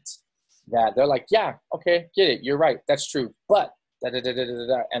consistent that they're like, yeah, okay, get it. You're right. That's true. But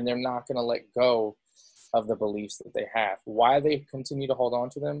and they're not going to let go of the beliefs that they have. Why they continue to hold on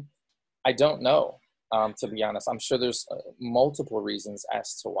to them, I don't know. To be honest, I'm sure there's multiple reasons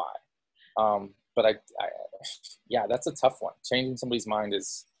as to why. But yeah, that's a tough one. Changing somebody's mind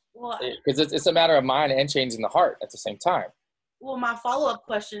is, because it's a matter of mind and changing the heart at the same time. Well, my follow-up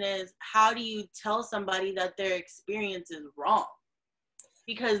question is, how do you tell somebody that their experience is wrong?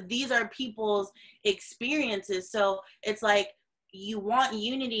 Because these are people's experiences. So it's like, you want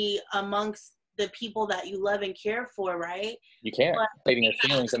unity amongst the people that you love and care for, right? You can't. Stating their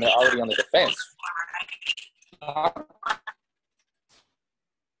feelings and they're already on the defense.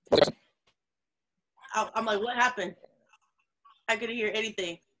 I'm like, what happened? I couldn't hear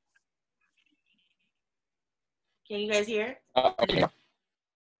anything. Can you guys hear? Okay.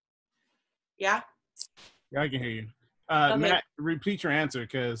 Yeah? Yeah, I can hear you. Okay. Matt, repeat your answer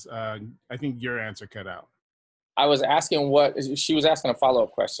because I think your answer cut out. I was asking she was asking a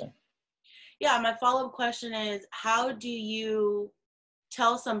follow-up question. Yeah, my follow-up question is, how do you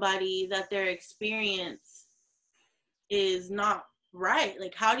tell somebody that their experience is not right?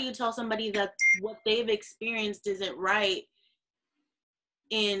 Like, how do you tell somebody that what they've experienced isn't right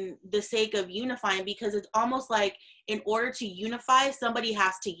in the sake of unifying? Because it's almost like in order to unify, somebody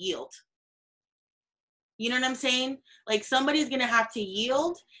has to yield. You know what I'm saying? Like, somebody's going to have to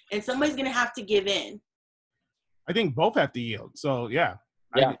yield and somebody's going to have to give in. I think both have to yield. So, yeah.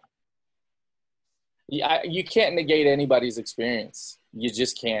 Yeah. You can't negate anybody's experience. You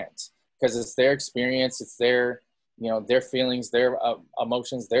just can't, because it's their experience. It's their, their feelings, their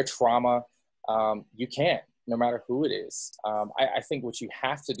emotions, their trauma. You can't, no matter who it is. I think what you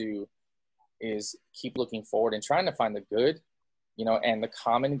have to do is keep looking forward and trying to find the good, and the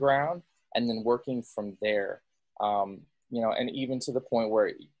common ground, and then working from there. And even to the point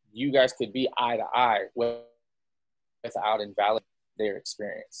where you guys could be eye to eye without invalidating their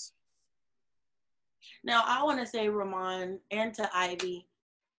experience. Now, I want to say, Ramon, and to Ivy,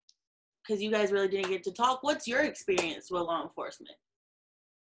 because you guys really didn't get to talk, what's your experience with law enforcement?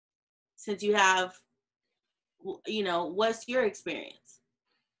 Since you have, what's your experience?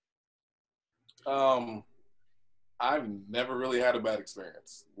 I I've never really had a bad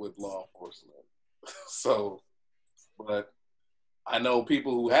experience with law enforcement. So, but I know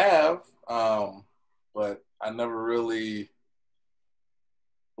people who have, but I never really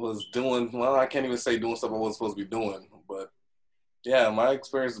was doing, well, I can't even say doing stuff I wasn't supposed to be doing, but yeah, my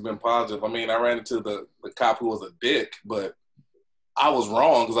experience has been positive. I mean, I ran into the cop who was a dick, but I was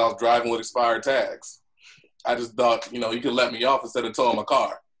wrong because I was driving with expired tags. I just thought, you know, you could let me off instead of towing my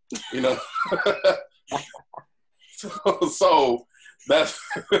car, you know? so that's...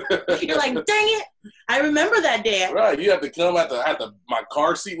 You're like, dang it. I remember that day. Right, you had to come my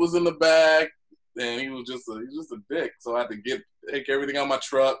car seat was in the back, and he was just a dick. So I had to take everything out of my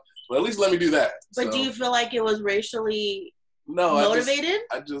truck. But at least let me do that. But do you feel like it was racially motivated?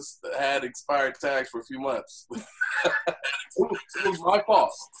 I just had expired tags for a few months. It was my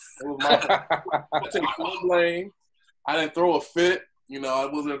fault. I take full blame. I didn't throw a fit. You know, I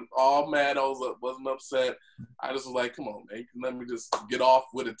wasn't all mad. I wasn't upset. I just was like, come on, man. Let me just get off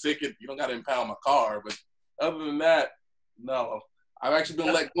with a ticket. You don't got to impound my car. But other than that, no. I've actually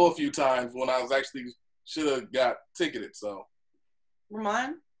been let go a few times when I was actually should have got ticketed. So,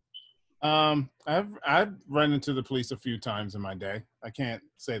 Ramon? I've run into the police a few times in my day. I can't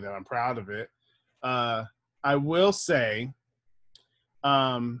say that I'm proud of it. I will say,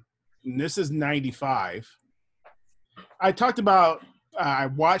 this is 95. I talked about, I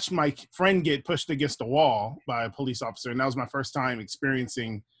watched my friend get pushed against the wall by a police officer, and that was my first time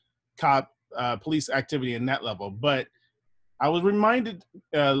experiencing police activity in that level. But I was reminded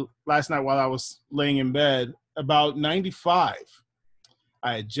last night while I was laying in bed about 95.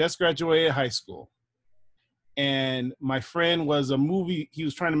 I had just graduated high school, and my friend he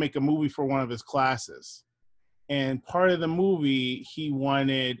was trying to make a movie for one of his classes. And part of the movie, he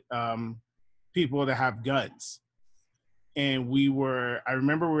wanted people to have guns. And I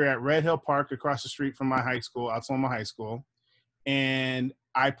remember we were at Red Hill Park across the street from my high school, Alsoma High School. And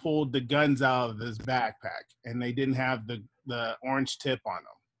I pulled the guns out of his backpack, and they didn't have the orange tip on them.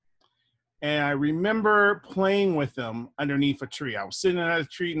 And I remember playing with them underneath a tree. I was sitting under a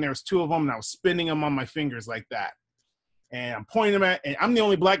tree, and there was two of them, and I was spinning them on my fingers like that. And I'm pointing them and I'm the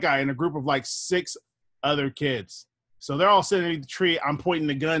only black guy in a group of like 6 other kids. So they're all sitting underneath the tree. I'm pointing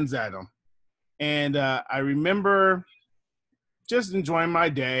the guns at them. And I remember just enjoying my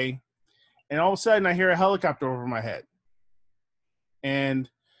day. And all of a sudden, I hear a helicopter over my head. And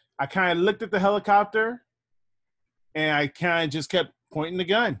I kind of looked at the helicopter, and I kind of just kept pointing the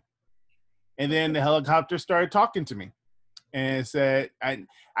gun. And then the helicopter started talking to me, and it said,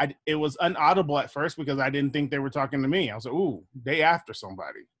 it was inaudible at first because I didn't think they were talking to me. I was like, ooh, they after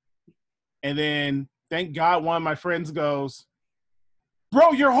somebody. And then, thank God, one of my friends goes,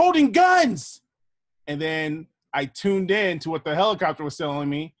 bro, you're holding guns. And then I tuned in to what the helicopter was telling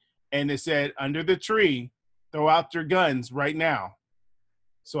me, and it said, under the tree, throw out your guns right now.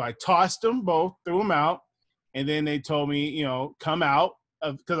 So I tossed them both, threw them out, and then they told me, you know, come out.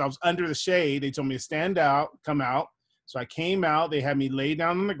 Because I was under the shade, they told me to stand out, come out. So I came out. They had me lay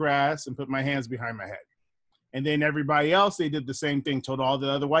down on the grass and put my hands behind my head. And then everybody else, they did the same thing, told all the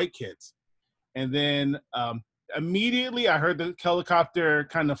other white kids. And then immediately I heard the helicopter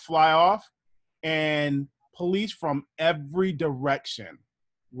kind of fly off, and police from every direction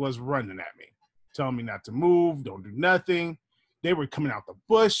was running at me, telling me not to move, don't do nothing. They were coming out the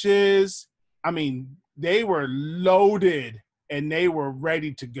bushes. I mean, they were loaded, and they were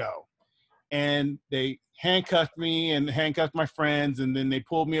ready to go. And they handcuffed me and handcuffed my friends, and then they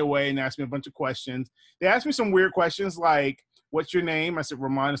pulled me away and asked me a bunch of questions. They asked me some weird questions like, what's your name? I said,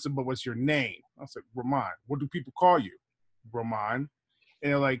 Ramon. I said, but what's your name? I said, Ramon. What do people call you? Ramon.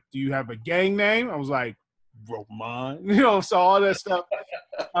 And they're like, do you have a gang name? I was like, Ramon. You know, so all that stuff.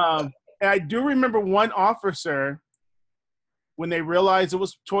 And I do remember one officer, when they realized it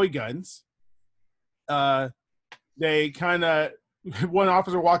was toy guns, they kind of, one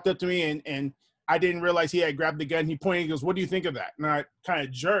officer walked up to me, and I didn't realize he had grabbed the gun. He pointed, he goes, what do you think of that? And I kind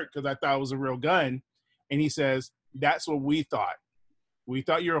of jerked because I thought it was a real gun. And he says, that's what we thought. We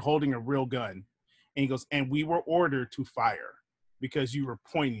thought you were holding a real gun. And he goes, and we were ordered to fire because you were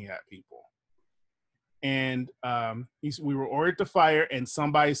pointing at people. And we were ordered to fire, and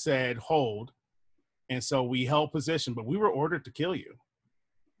somebody said, hold. And so we held position, but we were ordered to kill you.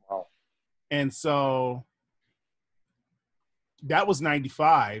 Wow. And so that was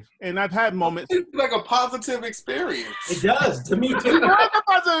 95. And I've had moments. It's like a positive experience. It does. To me, too. It was a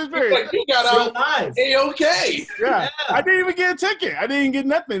positive experience. Like you got out A-okay. Yeah. I didn't even get a ticket. I didn't get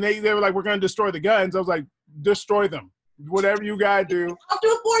nothing. They were like, we're going to destroy the guns. I was like, destroy them. Whatever you got to do. I'll do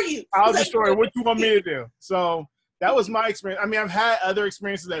it for you. I'll destroy it. What you want me to do? So that was my experience. I mean, I've had other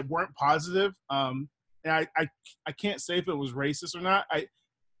experiences that weren't positive. and I can't say if it was racist or not.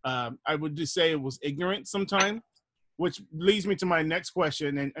 I would just say it was ignorant sometimes, which leads me to my next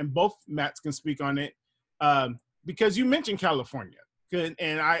question, and both Matts can speak on it, because you mentioned California,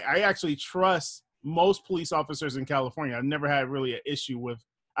 and I actually trust most police officers in California. I've never had really an issue with,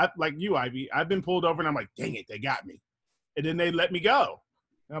 like you, Ivy. I've been pulled over and I'm like, dang it, they got me, and then they let me go,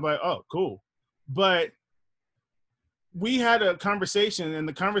 and I'm like, oh, cool. But we had a conversation, and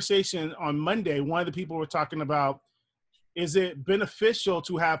the conversation on Monday, one of the people were talking about, is it beneficial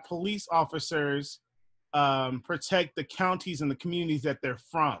to have police officers protect the counties and the communities that they're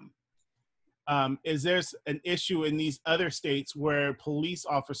from? Is there an issue in these other states where police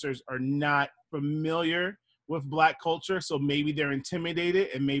officers are not familiar with Black culture, so maybe they're intimidated,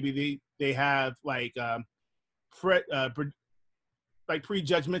 and maybe they have like prejudgmental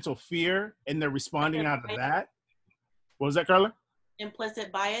fear, and they're responding out of that? What was that, Karla?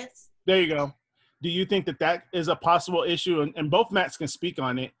 Implicit bias. There you go. Do you think that is a possible issue? And both Matts can speak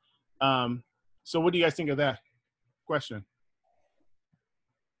on it. So what do you guys think of that question?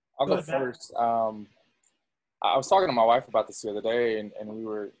 I'll go first. I was talking to my wife about this the other day, and we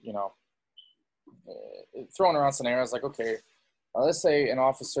were, throwing around scenarios like, okay, let's say an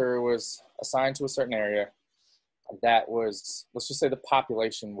officer was assigned to a certain area that was, let's just say the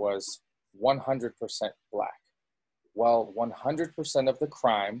population was 100% Black. Well, 100% of the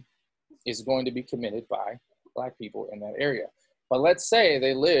crime is going to be committed by Black people in that area. But let's say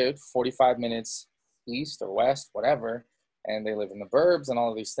they lived 45 minutes east or west, whatever, and they live in the burbs and all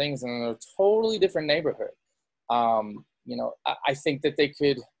of these things, and they're a totally different neighborhood. I think that they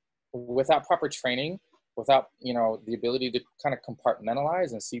could, without proper training, without, the ability to kind of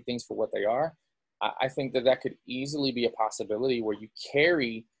compartmentalize and see things for what they are, I think that could easily be a possibility where you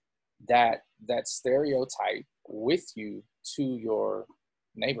carry that stereotype with you to your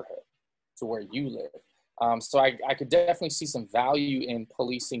neighborhood, to where you live. So I could definitely see some value in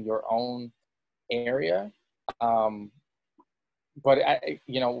policing your own area. But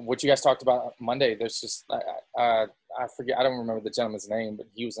what you guys talked about Monday, there's just, I forget, I don't remember the gentleman's name, but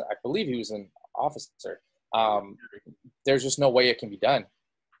I believe he was an officer. There's just no way it can be done.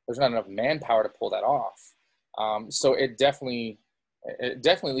 There's not enough manpower to pull that off. So it definitely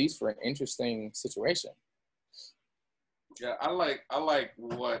leads for an interesting situation. Yeah, I like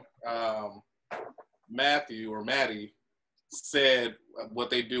what Maddie said, what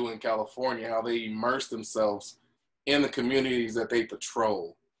they do in California, how they immerse themselves in the communities that they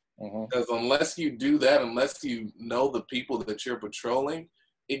patrol. Mm-hmm. Because unless you do that, unless you know the people that you're patrolling,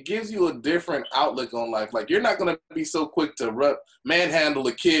 it gives you a different outlook on life. Like, you're not going to be so quick to manhandle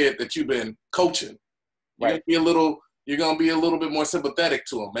a kid that you've been coaching. Right. You're going to be a little bit more sympathetic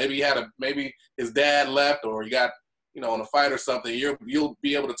to him. Maybe maybe his dad left, or you got, in a fight or something. You'll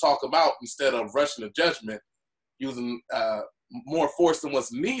be able to talk him out instead of rushing to judgment, using more force than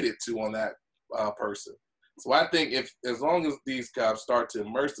what's needed to on that person. So I think as long as these cops start to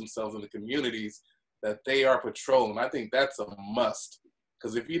immerse themselves in the communities that they are patrolling, I think that's a must.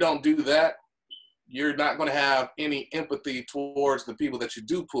 Because if you don't do that, you're not going to have any empathy towards the people that you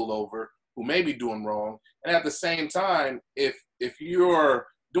do pull over who may be doing wrong. And at the same time, if you're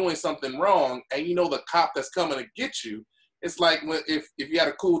doing something wrong and the cop that's coming to get you, it's like if you had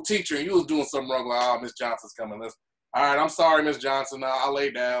a cool teacher and you was doing something wrong, like, oh, Miss Johnson's coming. All right, I'm sorry, Miss Johnson. I'll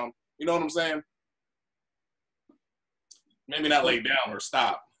lay down. You know what I'm saying? Maybe not lay down or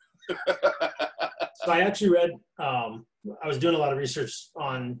stop. So I actually read, I was doing a lot of research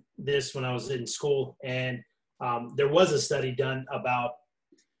on this when I was in school, and there was a study done about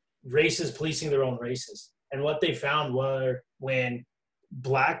races policing their own races. And what they found were when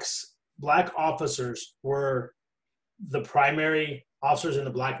Black officers were the primary officers in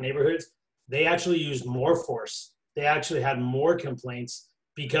the Black neighborhoods, they actually used more force. They actually had more complaints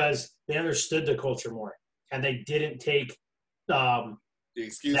because they understood the culture more, and they didn't take the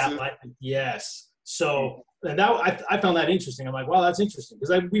excuses. Yes. So, and that I found that interesting. I'm like, wow, that's interesting,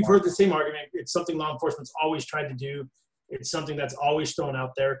 because we've heard the same argument. It's something law enforcement's always tried to do. It's something that's always thrown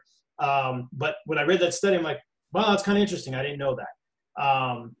out there. But when I read that study, I'm like, wow, that's kind of interesting. I didn't know that.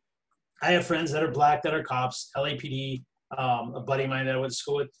 I have friends that are Black that are cops, LAPD, a buddy of mine that I went to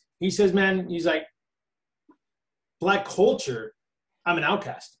school with. He says, man, he's like, Black culture, I'm an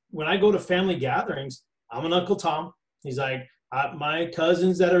outcast. When I go to family gatherings, I'm an Uncle Tom. He's like, my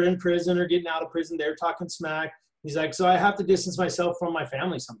cousins that are in prison or getting out of prison, they're talking smack. He's like, so I have to distance myself from my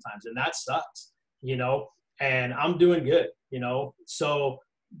family sometimes, and that sucks, and I'm doing good, So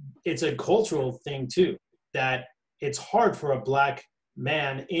it's a cultural thing too, that it's hard for a Black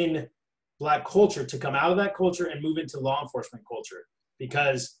man in Black culture to come out of that culture and move into law enforcement culture,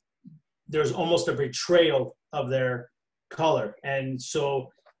 because there's almost a betrayal of their color. And so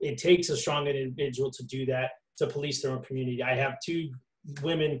it takes a strong individual to do that, to police their own community. I have two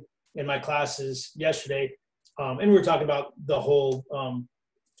women in my classes yesterday, and we were talking about the whole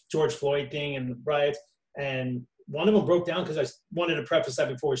George Floyd thing and the riots, and one of them broke down, because I wanted to preface that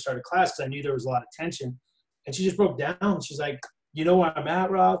before we started class, because I knew there was a lot of tension. And she just broke down. She's like, you know where I'm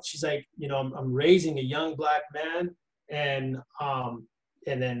at, Rob? She's like, you know, I'm raising a young black man, and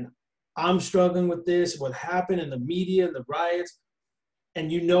then I'm struggling with this, what happened in the media and the riots. And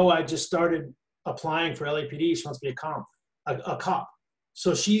you know, I just started applying for LAPD. She wants to be a cop.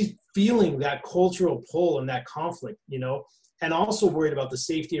 So she's feeling that cultural pull and that conflict, you know, and also worried about the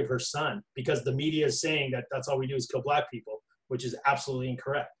safety of her son, because the media is saying that that's all we do is kill black people, which is absolutely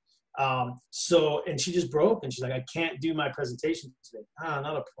incorrect. And she just broke, and she's like, I can't do my presentation today.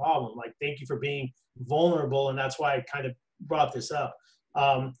 Not a problem. Like, thank you for being vulnerable. And that's why I kind of brought this up.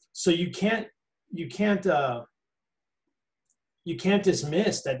 So you can't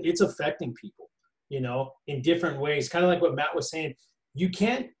dismiss that it's affecting people, you know, in different ways. Kind of like what Matt was saying, you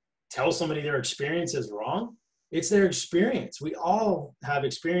can't tell somebody their experience is wrong. It's their experience. We all have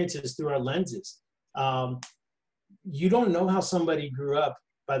experiences through our lenses. You don't know how somebody grew up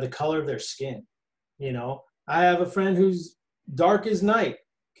by the color of their skin. You know, I have a friend who's dark as night.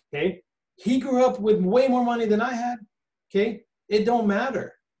 Okay. He grew up with way more money than I had. Okay. It don't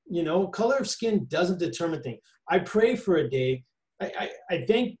matter. You know, color of skin doesn't determine things. I pray for a day. I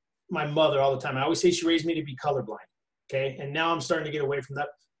thank my mother all the time. I always say she raised me to be colorblind. Okay. And now I'm starting to get away from that.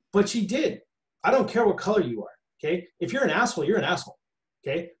 But she did. I don't care what color you are. Okay. If you're an asshole, you're an asshole.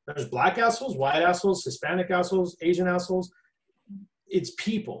 Okay. There's black assholes, white assholes, Hispanic assholes, Asian assholes. It's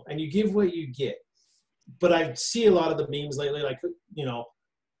people, and you give what you get. But I see a lot of the memes lately, like, you know,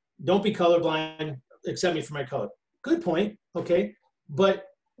 don't be colorblind, accept me for my color. Good point. Okay. But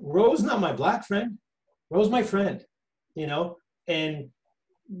Rose, not my black friend. Rose, my friend, you know? And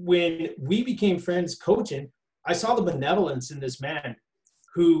when we became friends coaching, I saw the benevolence in this man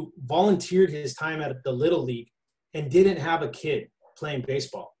who volunteered his time at the Little League and didn't have a kid playing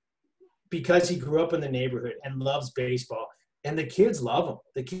baseball because he grew up in the neighborhood and loves baseball. And the kids love him.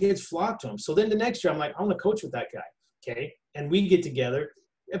 The kids flock to him. So then the next year, I'm like, I want to coach with that guy. Okay. And we get together.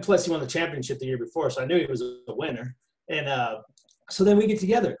 And plus, he won the championship the year before. So I knew he was a winner. And so then we get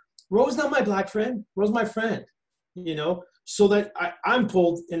together. Rose, not my black friend. Rose, my friend. You know, so that I'm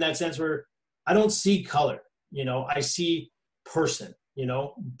pulled in that sense where I don't see color. You know, I see person, you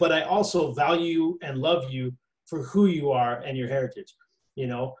know, but I also value and love you for who you are and your heritage. You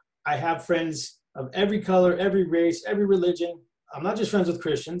know, I have friends of every color, every race, every religion. I'm not just friends with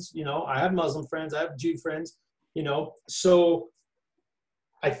Christians, you know, I have Muslim friends, I have Jew friends, you know. So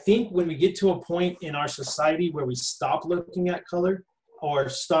I think when we get to a point in our society where we stop looking at color or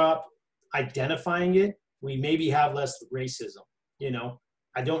stop identifying it, we maybe have less racism, you know.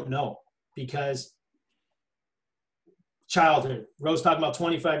 I don't know, because childhood, Rose talking about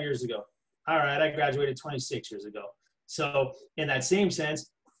 25 years ago. All right, I graduated 26 years ago. So in that same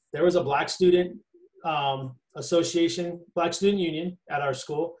sense, there was a Black Student Association, Black Student Union at our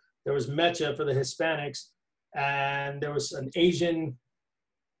school. There was MECHA for the Hispanics, and there was an Asian,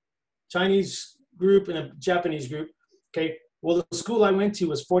 Chinese group and a Japanese group. Okay, well, the school I went to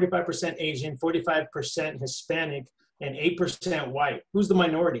was 45% Asian, 45% Hispanic, and 8% white. Who's the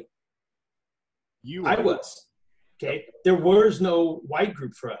minority? You. I was. Okay, there was no white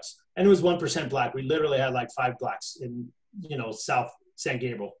group for us, and it was 1% Black. We literally had like 5 Blacks in, you know, South San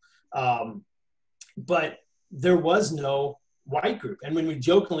Gabriel. But there was no white group. And when we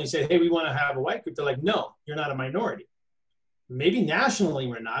jokingly said, hey, we want to have a white group, they're like, no, you're not a minority. Maybe nationally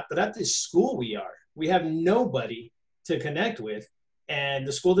we're not, but at this school we are. We have nobody to connect with, and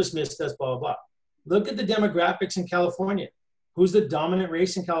the school dismissed us, blah, blah, blah. Look at the demographics in California. Who's the dominant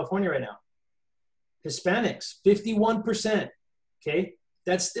race in California right now? Hispanics, 51%. Okay,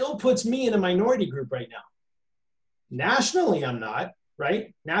 that still puts me in a minority group right now. Nationally, I'm not.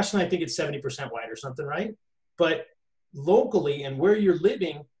 Right? Nationally, I think it's 70% white or something, right? But locally and where you're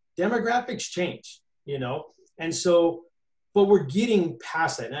living, demographics change, you know? And so, but we're getting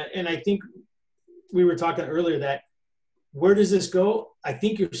past that. And I think we were talking earlier that where does this go? I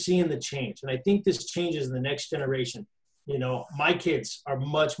think you're seeing the change. And I think this changes in the next generation. You know, my kids are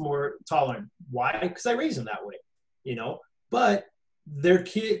much more tolerant. Why? Because I raised them that way, you know? But their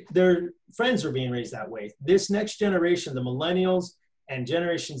friends are being raised that way. This next generation, the millennials, and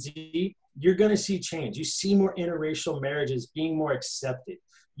Generation Z, you're going to see change. You see more interracial marriages being more accepted.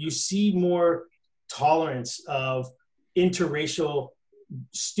 You see more tolerance of interracial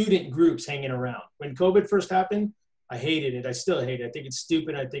student groups hanging around. When COVID first happened, I hated it. I still hate it. I think it's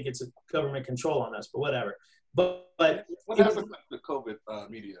stupid. I think it's a government control on us, but whatever. But what happened to the COVID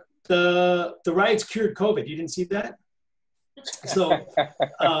media? The riots cured COVID. You didn't see that? So,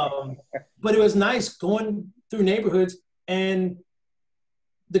 but it was nice going through neighborhoods, and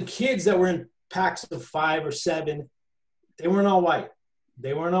the kids that were in packs of 5 or 7, they weren't all white.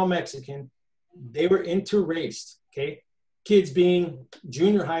 They weren't all Mexican. They were interraced, okay? Kids being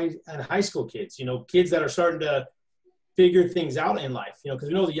junior high and high school kids, you know, kids that are starting to figure things out in life, you know, because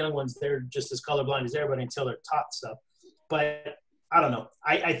we know the young ones, they're just as colorblind as everybody until they're taught stuff. But I don't know.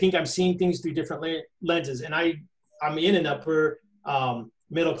 I think I'm seeing things through different lenses, and I'm in an upper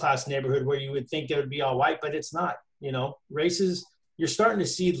middle class neighborhood where you would think it would be all white, but it's not. You know, races, you're starting to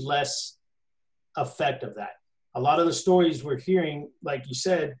see less effect of that. A lot of the stories we're hearing, like you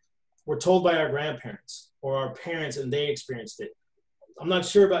said, were told by our grandparents or our parents, and they experienced it. I'm not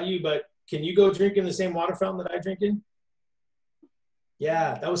sure about you, but can you go drink in the same water fountain that I drink in?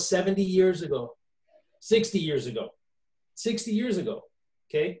 Yeah, that was 70 years ago, 60 years ago, 60 years ago,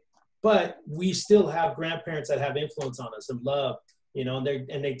 okay? But we still have grandparents that have influence on us and love, you know,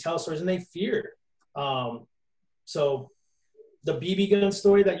 and they tell stories and they fear. So the BB gun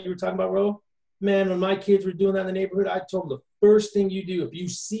story that you were talking about, Ro, man, when my kids were doing that in the neighborhood, I told them the first thing you do, if you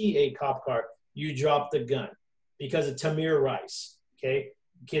see a cop car, you drop the gun, because of Tamir Rice, okay?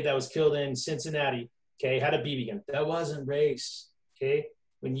 Kid that was killed in Cincinnati, okay, had a BB gun. That wasn't race, okay?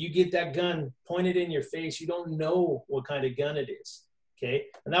 When you get that gun pointed in your face, you don't know what kind of gun it is, okay?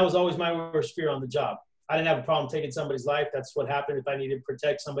 And that was always my worst fear on the job. I didn't have a problem taking somebody's life. That's what happened if I needed to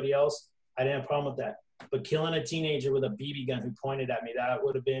protect somebody else. I didn't have a problem with that. But killing a teenager with a BB gun who pointed at me, that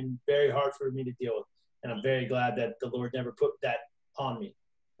would have been very hard for me to deal with. And I'm very glad that the Lord never put that on me.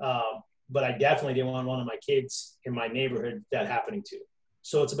 But I definitely didn't want one of my kids in my neighborhood that happening to.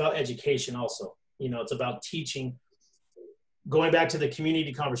 So it's about education also. You know, it's about teaching. Going back to the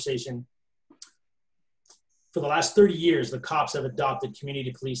community conversation, for the last 30 years, the cops have adopted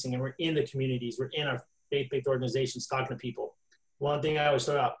community policing, and we're in the communities. We're in our faith-based organizations talking to people. One thing I always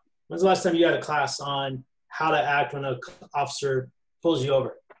start out, when's the last time you had a class on how to act when an officer pulls you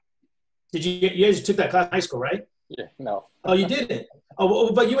over? You guys took that class in high school, right? Yeah, no. Oh, you didn't?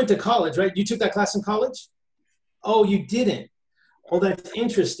 Oh, but you went to college, right? You took that class in college? Oh, you didn't? Oh, that's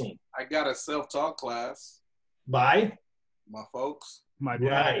interesting. I got a self-taught class. By? My folks. My dad.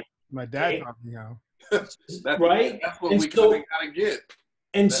 Right. My dad taught me how. Right? That's what And we so- kind of got to get.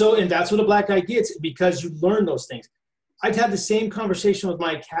 And that's what a black guy gets, because you learn those things. I'd had the same conversation with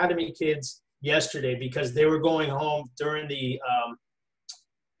my academy kids yesterday because they were going home during the,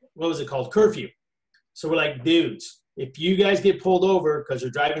 what was it called? Curfew. So we're like, dudes, if you guys get pulled over because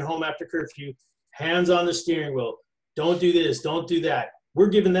you're driving home after curfew, hands on the steering wheel, don't do this, don't do that. We're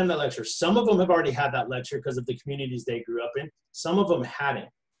giving them that lecture. Some of them have already had that lecture because of the communities they grew up in. Some of them hadn't,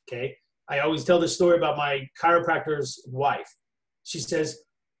 okay? I always tell this story about my chiropractor's wife. She says,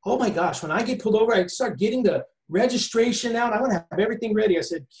 oh my gosh, when I get pulled over, I start getting the registration out. I want to have everything ready. I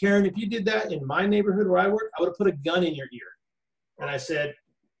said, Karen, if you did that in my neighborhood where I work, I would have put a gun in your ear. And I said,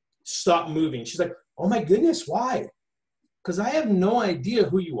 stop moving. She's like, oh my goodness, why? Because I have no idea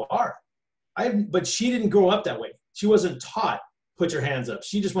who you are. But she didn't grow up that way. She wasn't taught, put your hands up.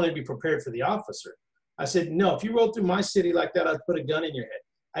 She just wanted to be prepared for the officer. I said, no, if you rolled through my city like that, I'd put a gun in your head.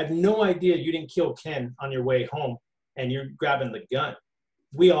 I have no idea you didn't kill Ken on your way home and you're grabbing the gun.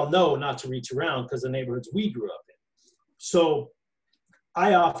 We all know not to reach around because the neighborhoods we grew up in. So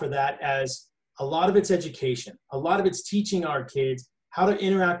I offer that as a lot of it's education. A lot of it's teaching our kids how to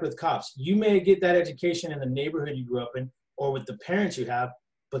interact with cops. You may get that education in the neighborhood you grew up in or with the parents you have,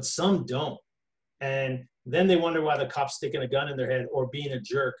 but some don't. And then they wonder why the cop's sticking a gun in their head or being a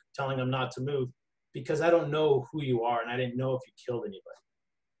jerk, telling them not to move, because I don't know who you are and I didn't know if you killed anybody.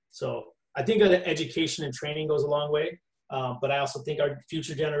 So I think that education and training goes a long way. But I also think our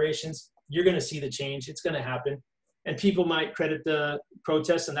future generations, you're going to see the change. It's going to happen. And people might credit the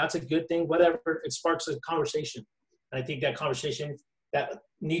protests, and that's a good thing. Whatever, it sparks a conversation. And I think that conversation, that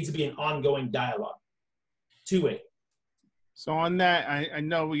needs to be an ongoing dialogue. Two-way. So on that, I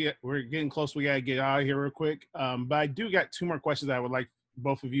know we're getting close. We got to get out of here real quick. But I do got 2 more questions I would like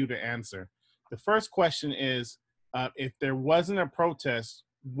both of you to answer. The first question is, if there wasn't a protest,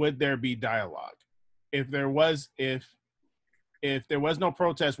 would there be dialogue? If there was no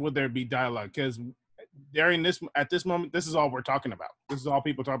protest, would there be dialogue? Because at this moment, this is all we're talking about. This is all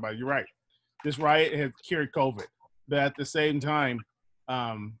people talk about. You're right. This riot has cured COVID. But at the same time,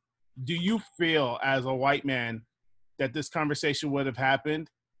 do you feel as a white man that this conversation would have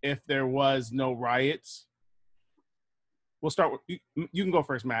happened if there was no riots? We'll start with, you can go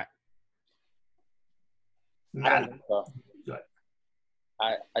first, Matt. I don't think so.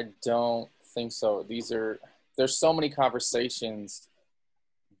 I don't think so. There's so many conversations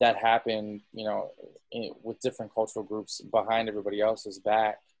that happen, with different cultural groups behind everybody else's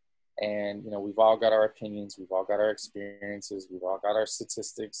back. And, we've all got our opinions. We've all got our experiences. We've all got our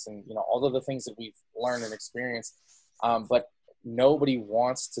statistics and, all of the things that we've learned and experienced. But nobody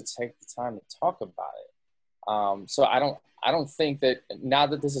wants to take the time to talk about it. So I don't think that now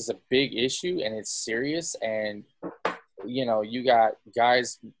that this is a big issue and it's serious and, you got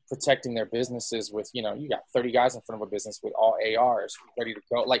guys protecting their businesses with, you got 30 guys in front of a business with all ARs ready to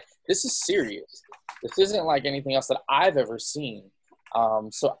go. Like, this is serious. This isn't like anything else that I've ever seen.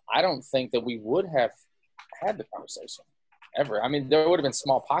 So I don't think that we would have had the conversation ever. I mean, there would have been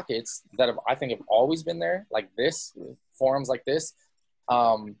small pockets that I think have always been there, like this, forums like this.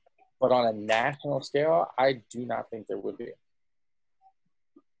 But on a national scale, I do not think there would be.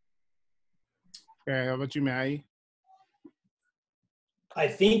 Okay, how about you, Maddie? I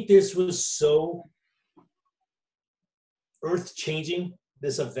think this was so earth-changing,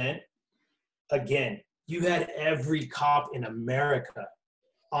 this event. Again, you had every cop in America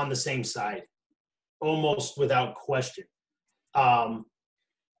on the same side, almost without question. I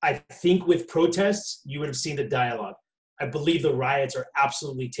think with protests, you would have seen the dialogue. I believe the riots are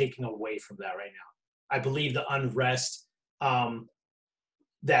absolutely taking away from that right now. I believe the unrest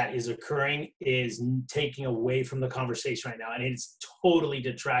that is occurring is taking away from the conversation right now, and it's totally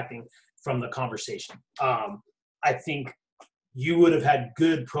detracting from the conversation. I think you would have had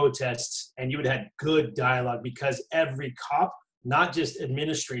good protests and you would have had good dialogue because every cop, not just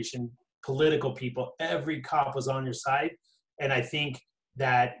administration, political people, every cop was on your side. And I think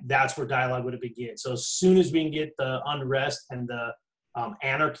that's where dialogue would have begun. So as soon as we can get the unrest and the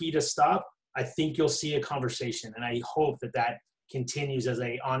anarchy to stop, I think you'll see a conversation. And I hope that continues as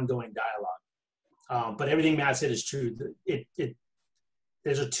a ongoing dialogue. But everything Matt said is true.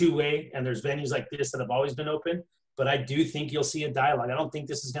 There's a two-way, and there's venues like this that have always been open. But I do think you'll see a dialogue. I don't think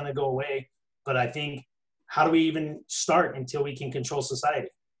this is going to go away. But I think, how do we even start until we can control society?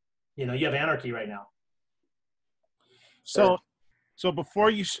 You have anarchy right now. So before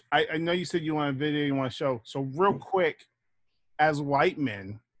you, I know you said you want a video, you want to show. So real quick, as white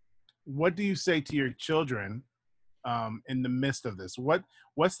men, what do you say to your children in the midst of this?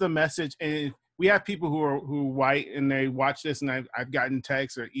 What's the message? And we have people who are white and they watch this, and I've gotten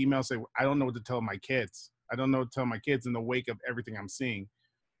texts or emails say, I don't know what to tell my kids. I don't know what to tell my kids in the wake of everything I'm seeing.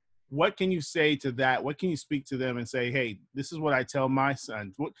 What can you say to that? What can you speak to them and say, hey, this is what I tell my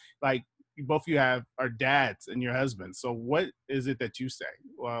sons? Like, both of you are dads and your husbands. So what is it that you say?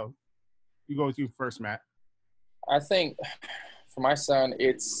 Well, you go with you first, Matt. I think for my son,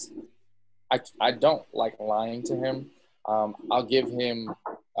 I don't like lying to him. I'll give him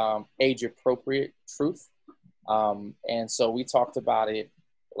age-appropriate truth. And so we talked about it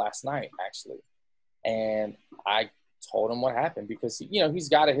last night, actually. And I told him what happened because, he's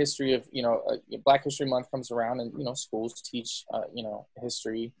got a history of, Black History Month comes around and, schools teach,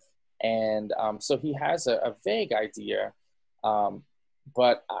 history. And so he has a vague idea.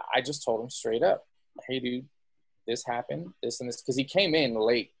 But I just told him straight up, hey, dude, this happened, this and this. Because he came in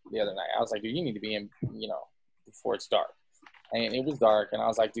late the other night. I was like, dude, you need to be in, before it's dark. And it was dark. And I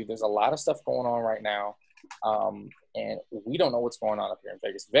was like, dude, there's a lot of stuff going on right now. And we don't know what's going on up here in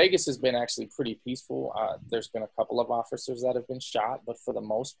Vegas. Vegas has been actually pretty peaceful. There's been a couple of officers that have been shot, but for the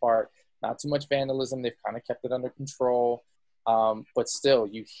most part, not too much vandalism. They've kind of kept it under control. But still,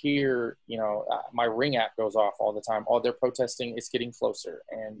 you hear, my Ring app goes off all the time. Oh, they're protesting. It's getting closer.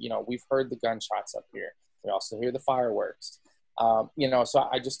 And, we've heard the gunshots up here. We also hear the fireworks. So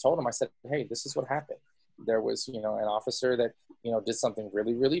I just told him, I said, hey, this is what happened. There was, an officer that, did something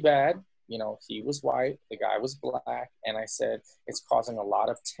really, really bad. He was white, the guy was black. And I said, it's causing a lot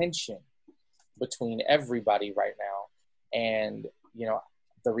of tension between everybody right now. And,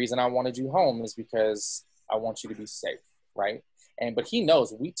 the reason I wanted you home is because I want you to be safe. Right. But he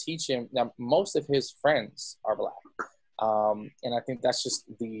knows we teach him. Now, most of his friends are black. And I think that's just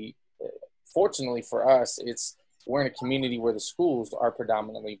fortunately for us, we're in a community where the schools are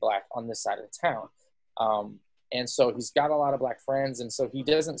predominantly black on this side of the town. And so he's got a lot of black friends. And so he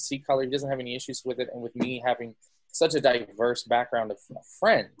doesn't see color. He doesn't have any issues with it. And with me having such a diverse background of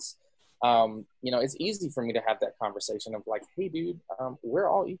friends, it's easy for me to have that conversation of like, hey, dude, we're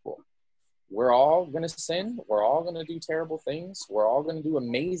all equal. We're all going to sin. We're all going to do terrible things. We're all going to do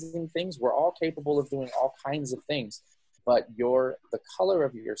amazing things. We're all capable of doing all kinds of things. But the color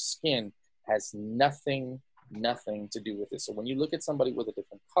of your skin has nothing to do with it. So when you look at somebody with a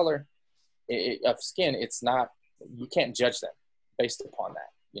different color of skin, you can't judge them based upon that.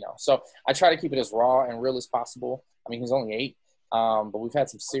 So I try to keep it as raw and real as possible. I mean, he's only 8, but we've had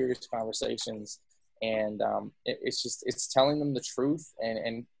some serious conversations, and it's telling them the truth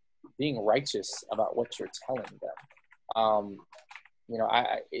and being righteous about what you're telling them.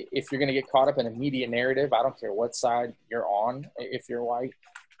 If you're going to get caught up in a media narrative, I don't care what side you're on, if you're white,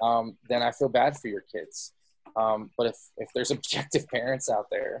 then I feel bad for your kids. But if there's objective parents out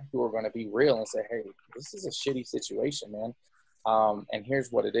there who are going to be real and say, hey, this is a shitty situation, man, and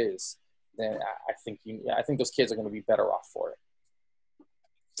here's what it is, then I think those kids are going to be better off for it.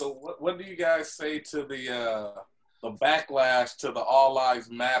 So what do you guys say to the backlash to the All Lives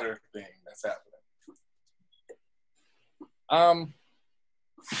Matter thing that's happening?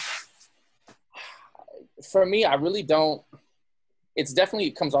 For me, I really don't.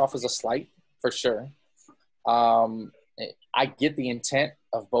 It comes off as a slight, for sure. I get the intent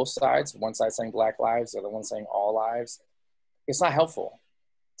of both sides. One side saying Black lives, the other one saying all lives. It's not helpful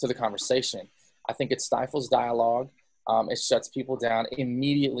to the conversation. I think it stifles dialogue. It shuts people down.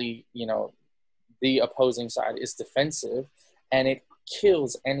 Immediately, the opposing side is defensive, and it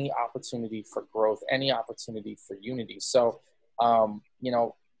kills any opportunity for growth, any opportunity for unity. So,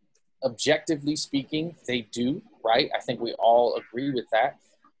 objectively speaking, they do, right? I think we all agree with that.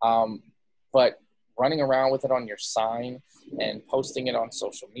 But running around with it on your sign and posting it on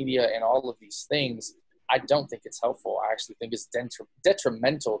social media and all of these things, I don't think it's helpful. I actually think it's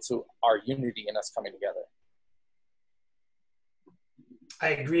detrimental to our unity and us coming together. I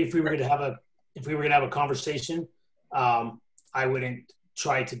agree. If we were going to have a conversation, I wouldn't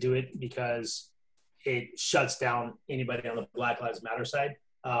try to do it because it shuts down anybody on the Black Lives Matter side.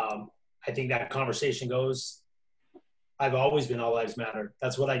 I think that conversation goes, I've always been all lives matter.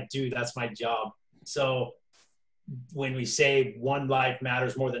 That's what I do. That's my job. So when we say one life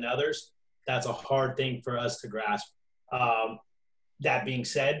matters more than others, that's a hard thing for us to grasp. That being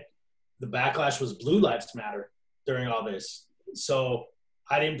said, the backlash was Blue Lives Matter during all this. So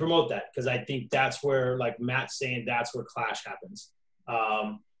I didn't promote that because I think that's where, like Matt's saying, that's where clash happens.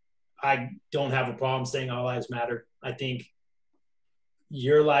 I don't have a problem saying all lives matter. I think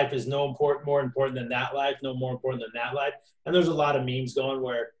your life is more important than that life, no more important than that life. And there's a lot of memes going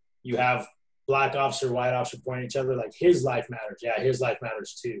where you have black officer, white officer pointing at each other like his life matters. Yeah, his life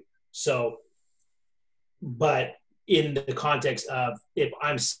matters too. So, but in the context of if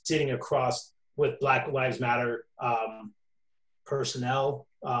I'm sitting across with Black Lives Matter personnel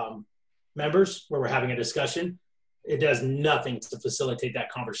members where we're having a discussion, it does nothing to facilitate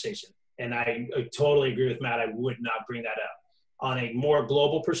that conversation. And I totally agree with Matt. I would not bring that up. On a more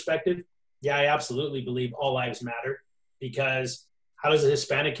global perspective, yeah, I absolutely believe all lives matter, because how does the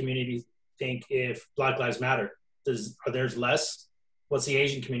Hispanic community think if Black Lives Matter? Are there less? What's the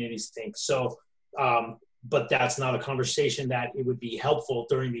Asian communities think? So, but that's not a conversation that it would be helpful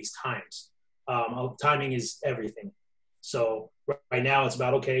during these times. Timing is everything. So right now it's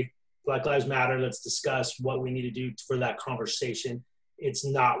about, okay, Black Lives Matter. Let's discuss what we need to do for that conversation. It's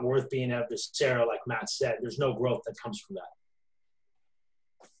not worth being adversarial, like Matt said. There's no growth that comes from that.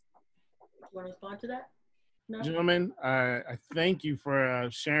 You want to respond to that? No? Gentlemen, I thank you for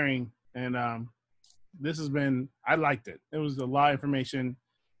sharing. And this has been, I liked it. It was a lot of information,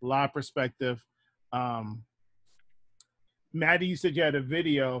 a lot of perspective. Maddie, you said you had a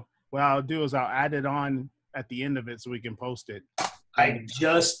video. What I'll do is I'll add it on at the end of it so we can post it. I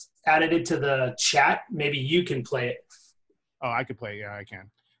just added it to the chat. Maybe you can play it. Oh, I could play it. Yeah, I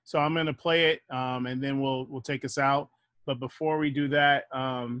can. So I'm going to play it, and then we'll take us out. But before we do that,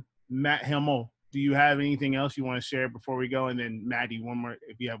 Matt Himmel, do you have anything else you want to share before we go? And then Maddie,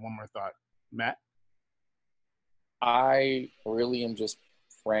 if you have one more thought. Matt? I really am just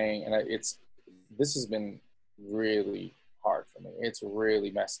praying, and this has been really hard for me. It's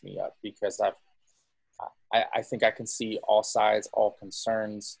really messed me up because I think I can see all sides, all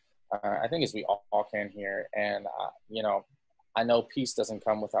concerns. I think as we all can here. And, I know peace doesn't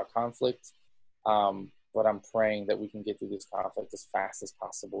come without conflict, but I'm praying that we can get through this conflict as fast as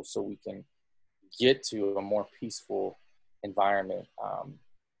possible so we can get to a more peaceful environment.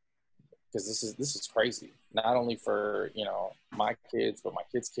 Because this is crazy, not only for, my kids, but my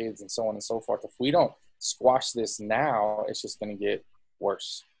kids' kids and so on and so forth. If we don't squash this now, it's just going to get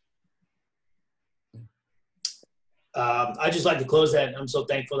worse. I'd just like to close that. I'm so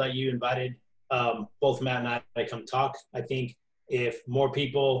thankful that you invited both Matt and I to come talk. I think if more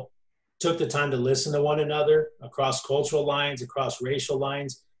people took the time to listen to one another across cultural lines, across racial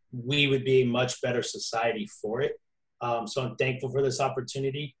lines, we would be a much better society for it. So I'm thankful for this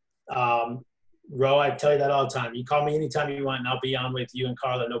opportunity. Ro, I tell you that all the time. You call me anytime you want, and I'll be on with you and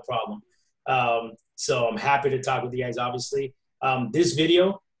Karla, no problem. So I'm happy to talk with you guys, obviously. This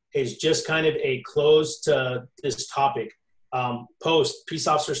video is just kind of a close to this topic. Post Peace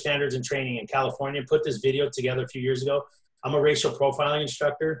Officer Standards and Training in California put this video together a few years ago. I'm a racial profiling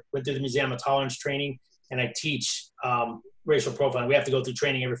instructor, went through the Museum of Tolerance training, and I teach racial profiling. We have to go through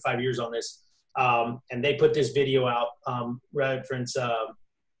training every 5 years on this. And they put this video out, reference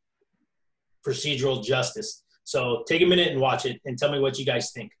procedural justice. So take a minute and watch it and tell me what you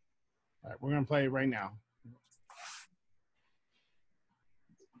guys think. All right, we're going to play it right now.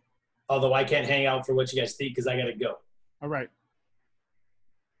 Although I can't hang out for what you guys think because I got to go. All right.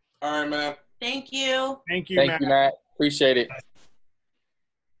 All right, man. Thank you. Thank you, Thank Matt. you, Matt. Appreciate it.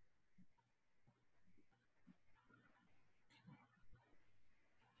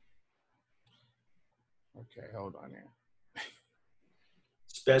 Okay, hold on here.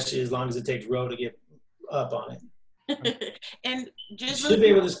 Especially as long as it takes Ro to get up on it. And You just should be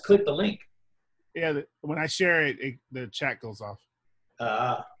able to just click the link. Yeah, when I share it, the chat goes off.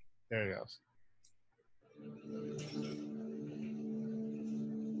 There it goes.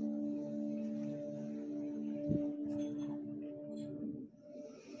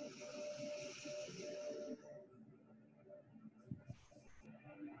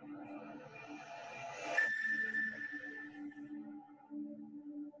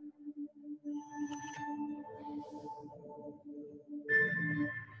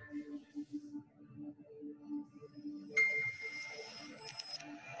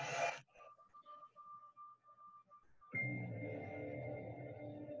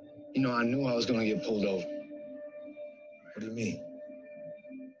 You know, I knew I was going to get pulled over. What do you mean?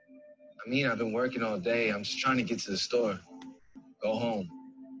 I mean, I've been working all day. I'm just trying to get to the store, go home.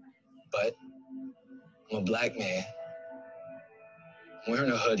 But I'm a black man. I'm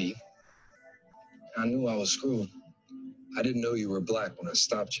wearing a hoodie. I knew I was screwed. I didn't know you were black when I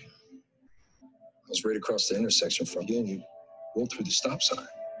stopped you. I was right across the intersection from you, and you rolled through the stop sign.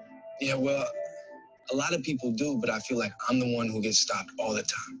 Yeah, well, a lot of people do, but I feel like I'm the one who gets stopped all the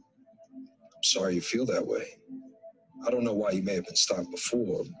time. I'm sorry you feel that way. I don't know why you may have been stopped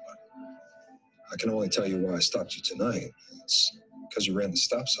before, but I can only tell you why I stopped you tonight. It's because you ran the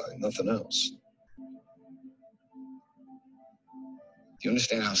stop sign, nothing else. Do you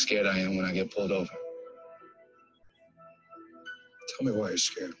understand how scared I am when I get pulled over? Tell me why you're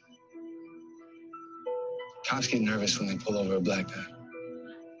scared. Cops get nervous when they pull over a black guy.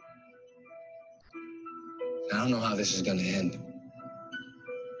 I don't know how this is gonna end.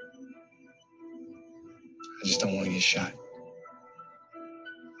 I just don't want to get shot.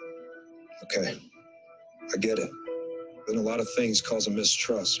 Okay, I get it. Then a lot of things cause a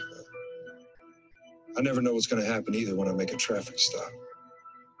mistrust. But I never know what's going to happen either when I make a traffic stop.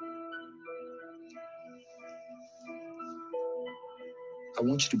 I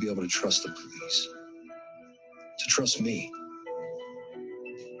want you to be able to trust the police, to trust me.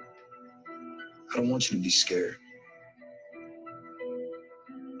 I don't want you to be scared.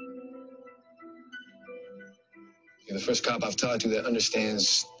 You're the first cop I've talked to that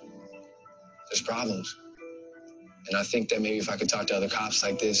understands there's problems. And I think that maybe if I could talk to other cops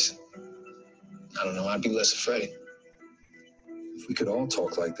like this, I don't know, I'd be less afraid. If we could all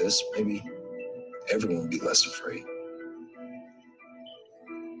talk like this, maybe everyone would be less afraid.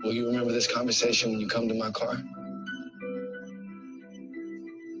 Will you remember this conversation when you come to my car?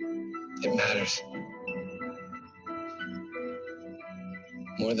 It matters.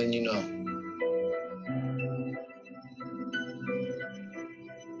 More than you know.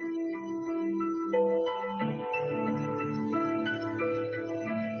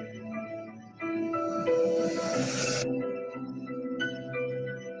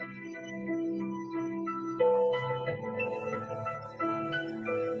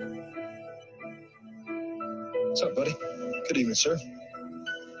 What's up, buddy? Good evening, sir.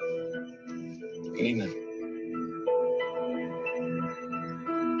 Good evening.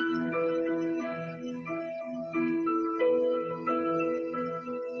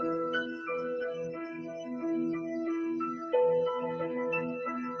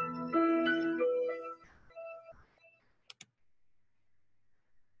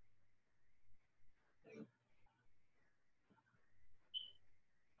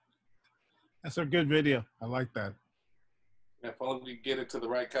 That's a good video. I like that. If only we get it to the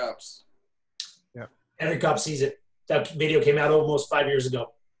right cops. Every cop sees it. That video came out almost 5 years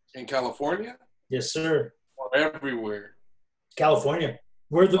ago. In California? Yes, sir. Or everywhere? California.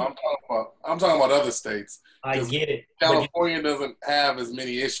 We're the. I'm talking about other states. I get it. California doesn't have as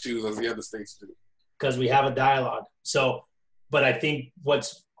many issues as the other states do. Because we have a dialogue. So, but I think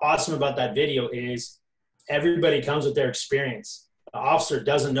what's awesome about that video is everybody comes with their experience. The officer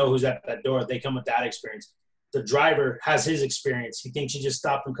doesn't know who's at that door. They come with that experience. the driver has his experience. He thinks you just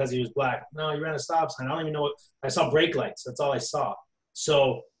stopped him because he was black. No, you ran a stop sign. I don't even know what, I saw brake lights. That's all I saw.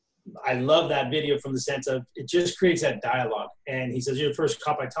 So I love that video from the sense of it just creates that dialogue. And he says, you're the first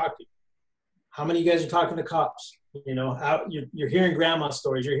cop I talked to. How many of you guys are talking to cops? You know, you're hearing grandma's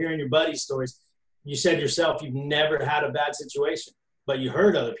stories. You're hearing your buddy's stories. You said yourself you've never had a bad situation, but you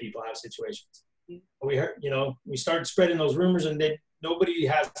heard other people have situations. We heard, you know, we started spreading those rumors, and nobody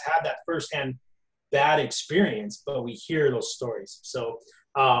has had that firsthand bad experience, but we hear those stories. So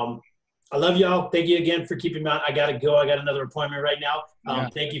I love y'all. Thank you again for keeping me on. I got to go. I got another appointment right now.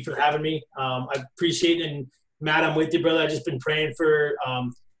 Thank you for having me. I appreciate it. And Matt, I'm with you, brother. I've just been praying for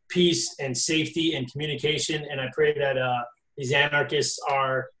peace and safety and communication. And I pray that these anarchists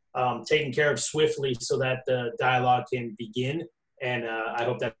are taken care of swiftly so that the dialogue can begin. And I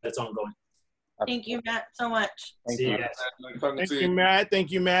hope that that's ongoing. Thank you, Matt, so much. See you guys. Thank you, Matt.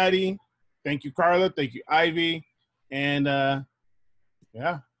 Thank you, Maddie. Thank you, Karla. Thank you, Ivy. And yeah,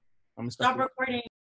 I'm gonna Stop recording.